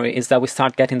January is that we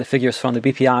start getting the figures from the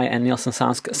BPI and Nielsen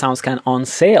Soundscan on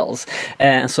sales.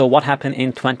 And so what happened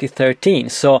in 2013?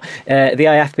 So the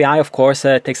IFPI, of course,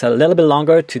 takes a little bit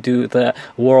longer to do the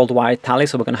worldwide tally,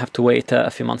 so we're going to have to wait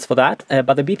a few months for that.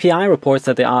 But the BPI reports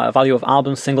that the value of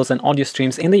albums, singles, and audio streams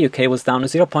streams in the UK was down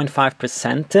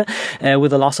 0.5%,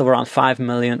 with a loss of around £5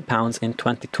 million in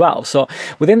 2012. So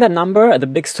within that number, the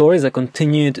big story is a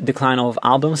continued decline of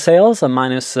album sales,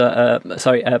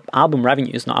 album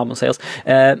revenues, not album sales,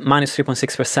 minus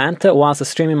 3.6%, whilst the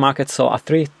streaming market saw a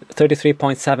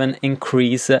 33.7%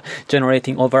 increase,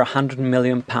 generating over £100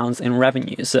 million in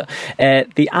revenues.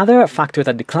 The other factor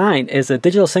that declined is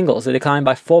digital singles. They declined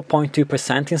by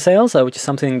 4.2% in sales, which is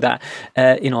something that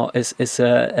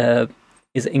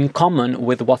is in common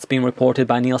with what's been reported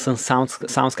by Nielsen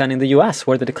Soundscan in the US,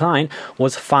 where the decline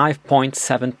was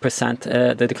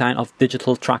 5.7%, the decline of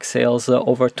digital track sales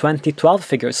over 2012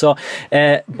 figures. So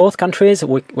both countries,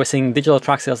 we're seeing digital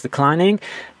track sales declining.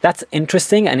 That's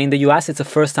interesting, and in the US, it's the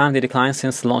first time they declined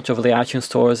since the launch of the iTunes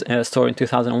store in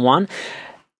 2001.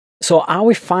 So are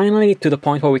we finally to the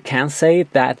point where we can say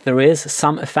that there is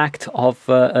some effect of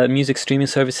music streaming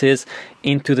services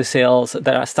into the sales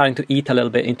that are starting to eat a little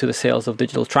bit into the sales of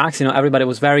digital tracks? You know, everybody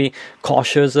was very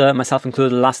cautious, myself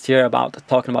included, last year about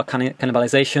talking about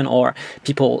cannibalization or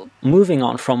people moving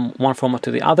on from one format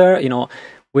to the other. You know,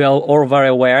 we are all very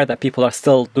aware that people are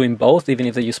still doing both. Even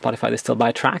if they use Spotify, they still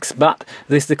buy tracks. But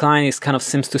this decline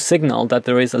seems to signal that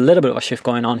there is a little bit of a shift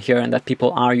going on here, and that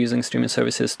people are using streaming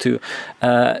services to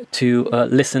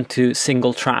listen to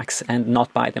single tracks and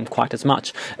not buy them quite as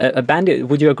much. Bandy,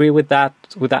 would you agree with that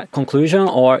conclusion,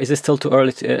 or is it still too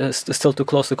early? Still too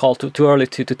close to call? Too early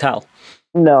to tell?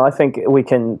 No, I think we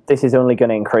can. This is only going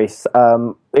to increase.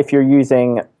 If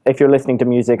you're listening to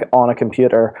music on a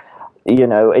computer, you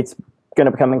know, it's going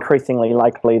to become increasingly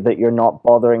likely that you're not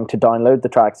bothering to download the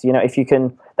tracks. You know, if you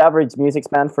can, the average music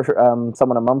spend for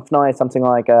someone a month now is something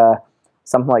like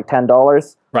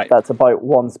 $10. Right. That's about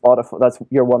that's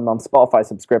your 1 month Spotify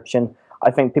subscription.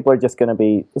 I think people are just going to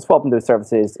be swapping those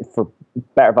services for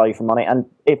better value for money. And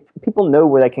if people know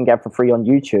where they can get for free on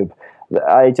YouTube,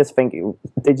 I just think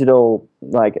digital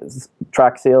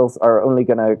track sales are only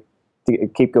going to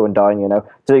keep going down. You know,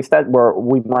 to the extent where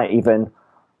we might even,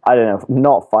 I don't know,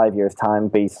 not 5 years' time,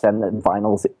 be sending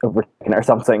vinyls over or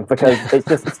something, because it's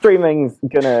just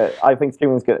I think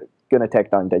streaming's gonna take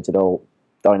down digital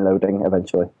downloading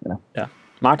eventually. You know. Yeah,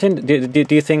 Martyn,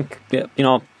 do you think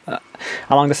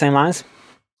along the same lines?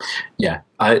 Yeah,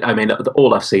 I mean,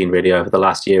 all I've seen really over the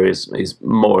last year is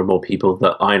more and more people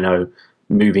that I know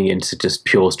moving into just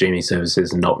pure streaming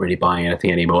services and not really buying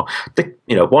anything anymore.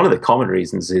 One of the common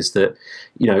reasons is that,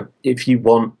 if you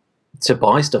want to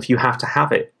buy stuff, you have to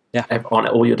have it on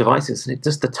all your devices, and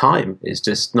the time is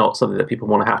just not something that people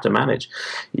want to have to manage.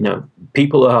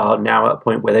 People are now at a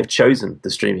point where they've chosen the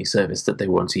streaming service that they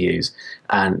want to use,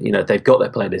 and they've got their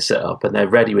playlist set up and they're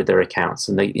ready with their accounts,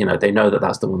 and they know that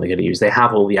that's the one they're going to use. They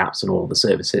have all the apps and all the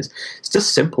services. It's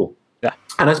just simple. Yeah.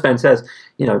 And as Ben says,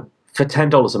 for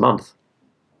 $10 a month,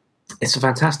 it's a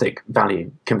fantastic value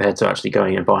compared to actually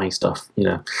going and buying stuff.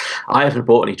 I haven't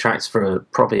bought any tracks for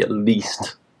probably at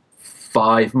least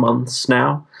 5 months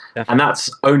now. Yeah. And that's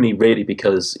only really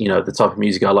because, the type of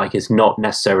music I like is not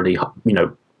necessarily,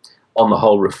 on the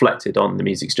whole reflected on the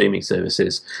music streaming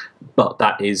services, but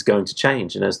that is going to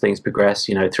change. And as things progress,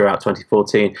 throughout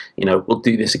 2014, we'll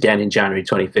do this again in January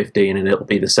 2015, and it'll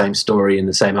be the same story in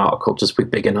the same article, just with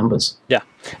bigger numbers. Yeah.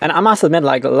 And I must admit,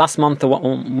 last month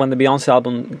when the Beyonce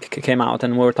album came out,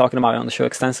 and we were talking about it on the show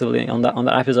extensively on that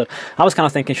episode, I was kind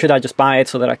of thinking, should I just buy it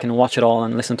so that I can watch it all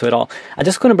and listen to it all? I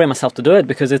just couldn't bring myself to do it,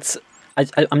 because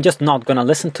I'm just not going to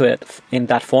listen to it in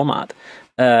that format.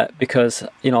 Because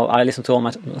I listen to all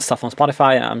my stuff on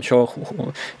Spotify. I'm sure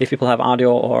if people have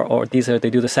audio or Deezer,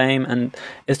 they do the same, and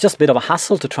it's just a bit of a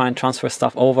hassle to try and transfer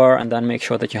stuff over and then make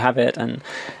sure that you have it. And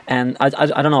I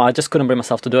don't know, I just couldn't bring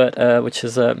myself to do it, which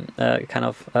is a kind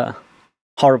of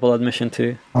horrible admission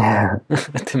to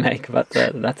to make, but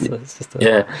that's just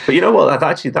But you know what?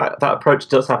 Actually, that approach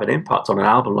does have an impact on an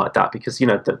album like that, because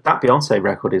that Beyonce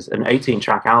record is an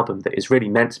 18-track album that is really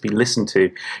meant to be listened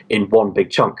to in one big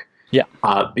chunk. Yeah,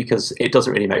 because it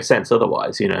doesn't really make sense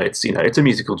otherwise. It's a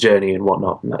musical journey and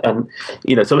whatnot, and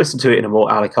to listen to it in a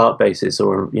more a la carte basis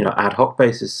or ad hoc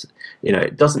basis,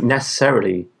 it doesn't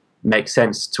necessarily make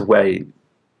sense to where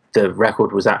the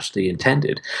record was actually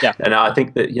intended. Yeah, and I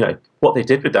think that what they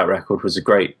did with that record was a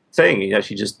great thing.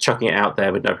 Actually, just chucking it out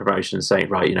there with no promotion and saying,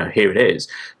 right, here it is.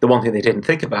 The one thing they didn't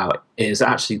think about is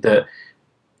actually that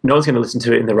no one's going to listen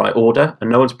to it in the right order,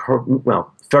 and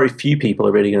very few people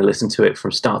are really going to listen to it from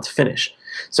start to finish.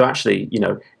 So actually,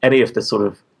 any of the sort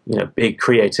of, big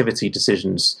creativity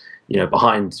decisions,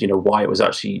 behind, why it was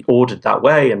actually ordered that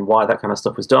way and why that kind of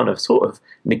stuff was done are sort of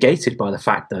negated by the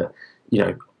fact that,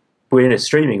 we're in a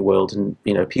streaming world, and,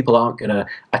 people aren't going to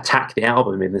attack the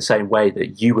album in the same way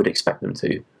that you would expect them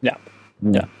to. Yeah.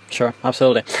 Yeah, sure,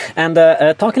 absolutely. And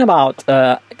talking about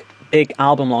big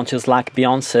album launches like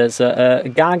Beyonce's,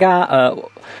 Gaga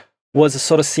was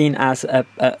sort of seen as a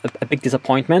big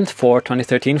disappointment for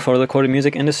 2013 for the recorded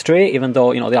music industry, even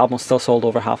though, the album still sold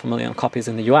over 500,000 copies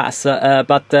in the US.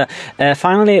 But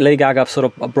finally, Lady Gaga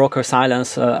sort of broke her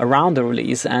silence around the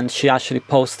release, and she actually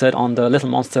posted on the Little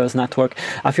Monsters network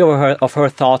a few of her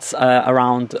thoughts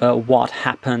around what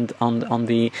happened on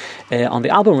the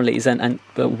album release and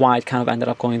why it kind of ended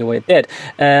up going the way it did.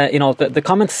 The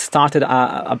comments started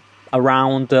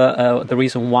around the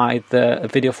reason why the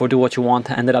video for Do What You Want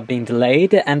ended up being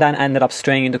delayed, and then ended up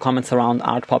straying into comments around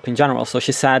Artpop in general. So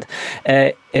she said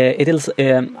it is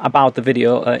about the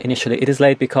video initially, it is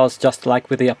late because just like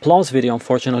with the Applause video,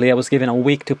 unfortunately, I was given a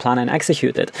week to plan and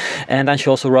execute it. And then she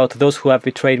also wrote, those who have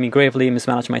betrayed me gravely,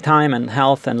 mismanaged my time and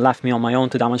health, and left me on my own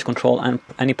to damage control and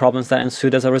any problems that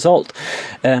ensued as a result.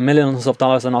 Millions of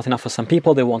dollars are not enough for some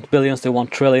people. They want billions, they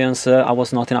want trillions. I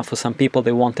was not enough for some people.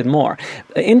 They wanted more.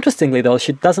 Interestingly, though,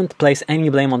 she doesn't place any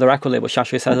blame on the record label. She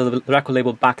actually says that the record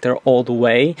label backed her all the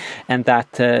way, and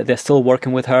that they're still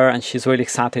working with her, and she's really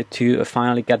excited to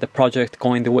finally get the project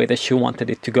going the way that she wanted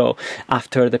it to go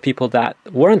after the people that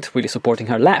weren't really supporting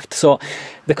her left. So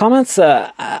the comments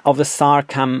of the star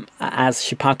come as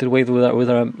she parted ways with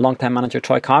her longtime manager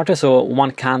Troy Carter, so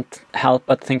one can't help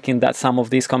but thinking that some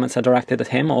of these comments are directed at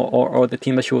him or the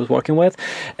team that she was working with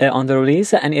on the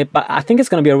release. But I think it's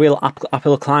going to be a real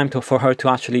uphill climb for her to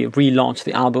actually relaunch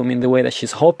the album in the way that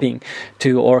she's hoping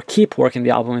to, or keep working the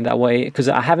album in that way, because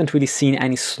I haven't really seen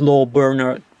any slow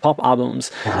burner pop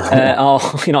albums.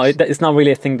 It's not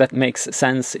really a thing that makes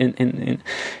sense in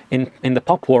the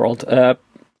pop world. I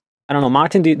don't know,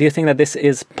 Martyn, do you think that this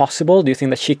is possible? Do you think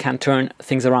that she can turn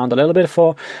things around a little bit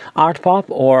for Artpop,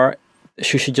 or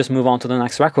should she just move on to the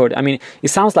next record? I mean, it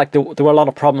sounds like there were a lot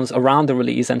of problems around the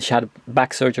release, and she had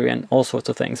back surgery and all sorts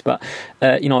of things. But,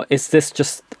 is this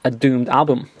just a doomed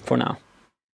album for now?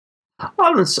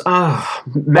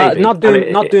 Maybe. Not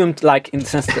doomed, like in the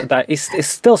sense that it's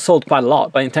still sold quite a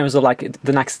lot. But in terms of like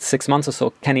the next 6 months or so,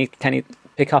 can he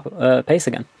pick up pace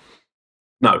again?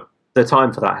 No. The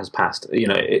time for that has passed.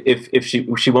 If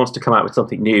she wants to come out with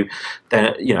something new,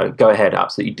 then go ahead,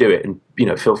 absolutely do it, and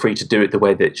feel free to do it the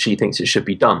way that she thinks it should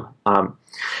be done.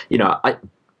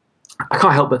 I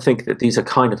can't help but think that these are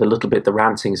kind of a little bit the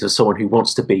rantings of someone who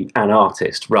wants to be an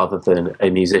artist rather than a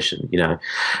musician.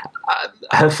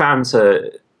 Her fans are,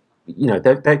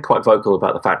 they're quite vocal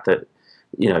about the fact that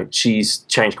she's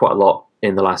changed quite a lot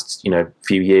in the last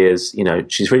few years.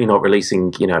 She's really not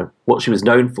releasing what she was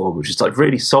known for, which is like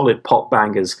really solid pop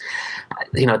bangers.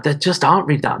 There just aren't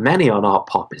really that many on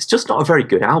Artpop. It's just not a very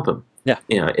good album. Yeah.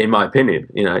 In my opinion,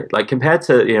 like compared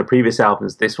to previous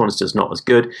albums, this one's just not as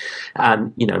good.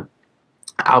 And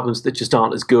albums that just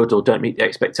aren't as good or don't meet the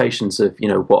expectations of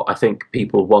what I think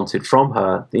people wanted from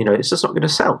her, it's just not going to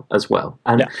sell as well.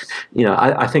 And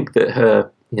I think that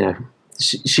her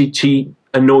she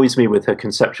annoys me with her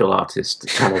conceptual artist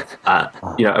kind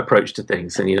of approach to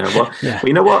things. And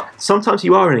sometimes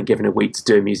you are only given a week to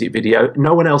do a music video.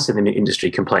 No one else in the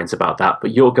industry complains about that,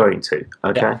 but you're going to.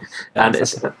 Okay. And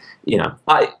it's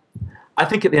I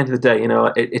think at the end of the day,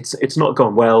 it's not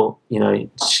gone well.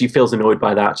 She feels annoyed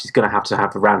by that. She's going to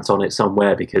have a rant on it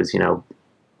somewhere, because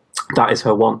that is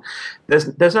her want.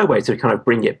 There's no way to kind of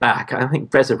bring it back. I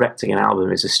think resurrecting an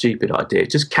album is a stupid idea.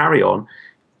 Just carry on,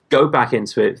 go back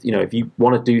into it. If you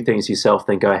want to do things yourself,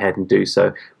 then go ahead and do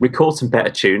so. Record some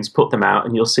better tunes, put them out,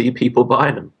 and you'll see people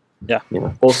buying them. Yeah,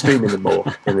 or streaming them more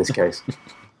in this case.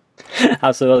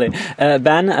 Absolutely.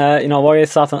 Ben, what are your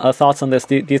thoughts on this?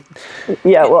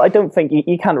 Yeah, well, I don't think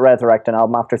you can't resurrect an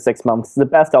album after 6 months. The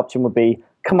best option would be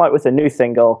come out with a new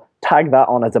single, tag that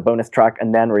on as a bonus track,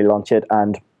 and then relaunch it,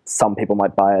 and some people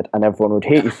might buy it, and everyone would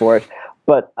hate you for it.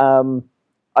 But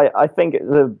I think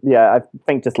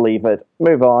just leave it,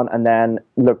 move on, and then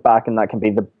look back, and that can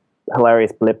be the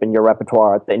hilarious blip in your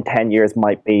repertoire that in 10 years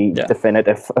might be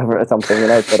definitive or something,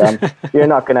 but you're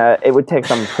not gonna, it would take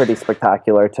something pretty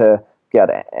spectacular to get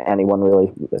anyone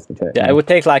really listening to it. Yeah, it would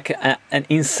take like an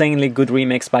insanely good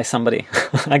remix by somebody.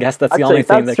 I guess that's the only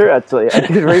thing. That's true, actually. A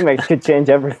good remix could change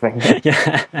everything.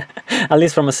 Yeah, at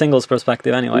least from a singles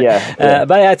perspective, anyway. Yeah.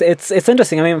 But yeah, it's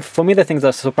interesting. I mean, for me, the things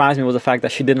that surprised me was the fact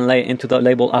that she didn't lay into the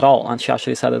label at all, and she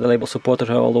actually said that the label supported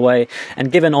her all the way.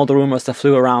 And given all the rumors that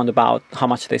flew around about how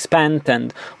much they spent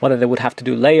and whether they would have to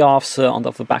do layoffs on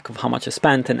the back of how much they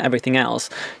spent and everything else,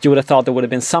 you would have thought there would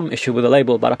have been some issue with the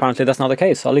label, but apparently that's not the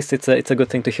case. So at least it's it's a good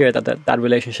thing to hear that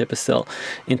relationship is still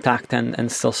intact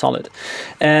and still solid.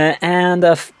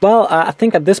 Well, I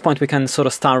think at this point we can sort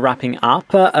of start wrapping up.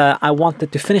 I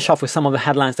wanted to finish off with some of the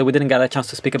headlines that we didn't get a chance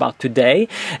to speak about today.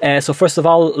 So first of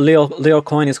all, Leo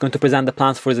Cohen is going to present the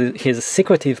plans for his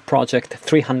secretive project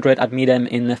 300 at Meedem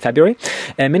in February.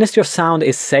 Ministry of Sound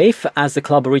is safe as the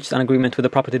club reached an agreement with the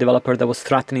property developer that was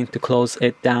threatening to close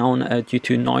it down due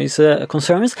to noise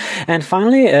concerns. And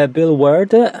finally, Bill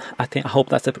Ward, I hope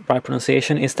that's the right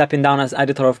pronunciation, is stepping down as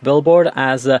editor of Billboard,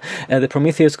 as the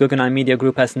Prometheus Guggenheim Media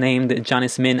Group has named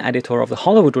Janice Min, editor of The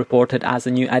Hollywood Reporter, as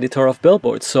the new editor of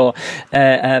Billboard. So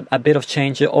a bit of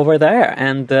change over there.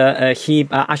 And he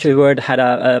actually, Ward had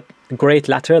a great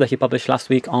letter that he published last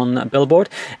week on Billboard,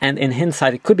 and in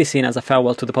hindsight it could be seen as a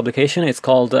farewell to the publication. It's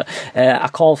called A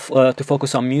Call to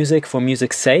Focus on Music for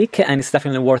Music's Sake, and it's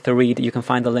definitely worth a read. You can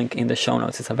find the link in the show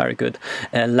notes. It's a very good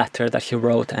letter that he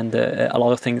wrote, and a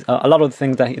lot of the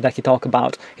things that he talks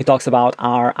about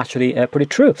are actually pretty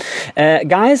true.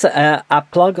 Guys, a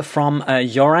plug from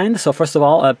your end. So first of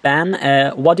all, Ben,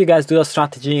 what do you guys do at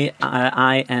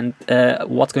StrategyEye, and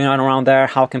what's going on around there?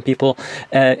 How can people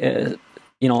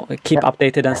keep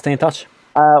updated and stay in touch?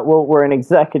 Well, we're an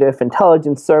executive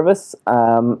intelligence service.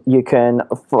 You can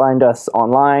find us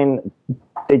online,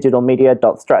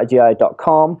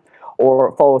 digitalmedia.strategyeye.com,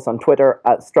 or follow us on Twitter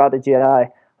at StrategyEye,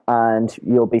 and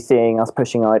you'll be seeing us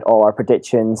pushing out all our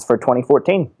predictions for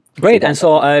 2014. Great. And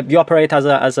so you operate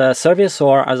as a service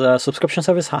or as a subscription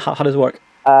service? How does it work?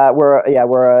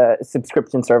 We're a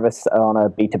subscription service on a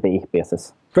B2B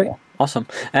basis. Great. Yeah. Awesome.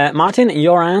 Martyn,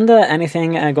 your end,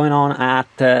 anything going on at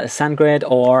Sendgrid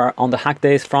or on the Hack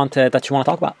Days front that you want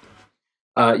to talk about?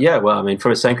 Well, I mean,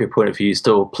 from a Sendgrid point of view,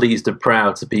 still pleased and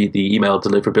proud to be the email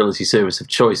deliverability service of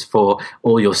choice for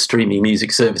all your streaming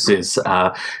music services.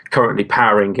 Currently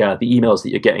powering the emails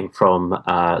that you're getting from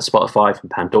Spotify, from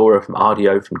Pandora, from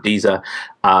Audio, from Deezer,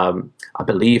 I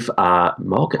believe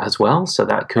Mog as well. So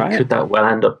that could that well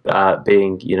end up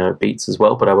being Beats as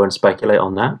well, but I won't speculate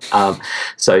on that.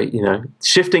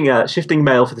 Shifting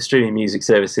mail for the streaming music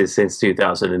services since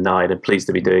 2009, and pleased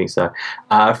to be doing so.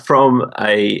 From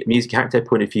a MusicHackDay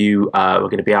point of view, we're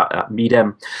going to be out at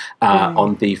Meedem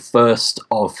on the 1st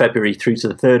of February through to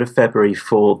the 3rd of February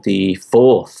for the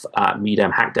 4th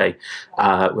Meedem Hack Day,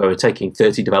 where we're taking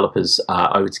 30 developers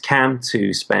over to Cannes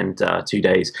to spend 2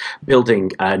 days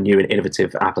building new and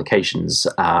innovative applications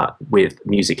with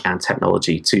music and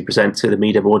technology to present to the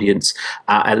Meedem audience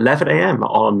at 11 a.m.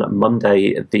 on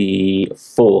Monday, the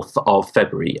 4th of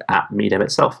February at Meedem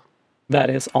itself. That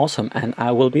is awesome, and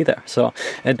I will be there. So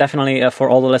definitely for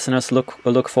all the listeners,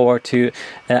 look forward to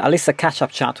at least a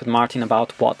catch-up chat with Martyn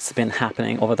about what's been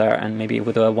happening over there, and maybe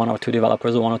with one or two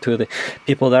developers or one or two of the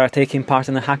people that are taking part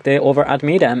in the Hack Day over at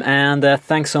Meedem. And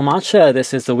thanks so much.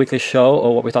 This is the weekly show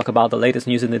where we talk about the latest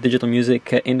news in the digital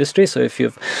music industry. So if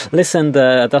you've listened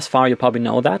thus far, you probably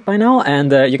know that by now.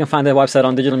 And you can find the website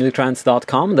on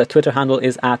digitalmusictrends.com. The Twitter handle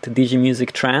is at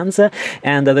DGMusicTrends.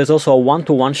 And there's also a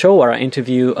one-to-one show where I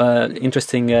interview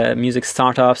interesting music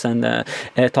startups and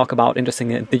talk about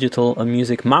interesting digital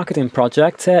music marketing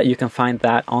projects. You can find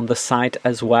that on the site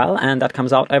as well, and that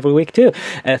comes out every week too.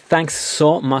 Thanks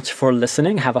so much for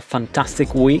listening. Have a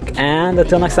fantastic week, and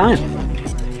until next time.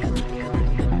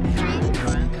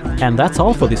 And that's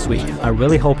all for this week. I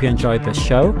really hope you enjoyed the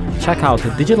show. Check out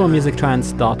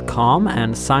digitalmusictrends.com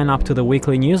and sign up to the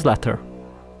weekly newsletter.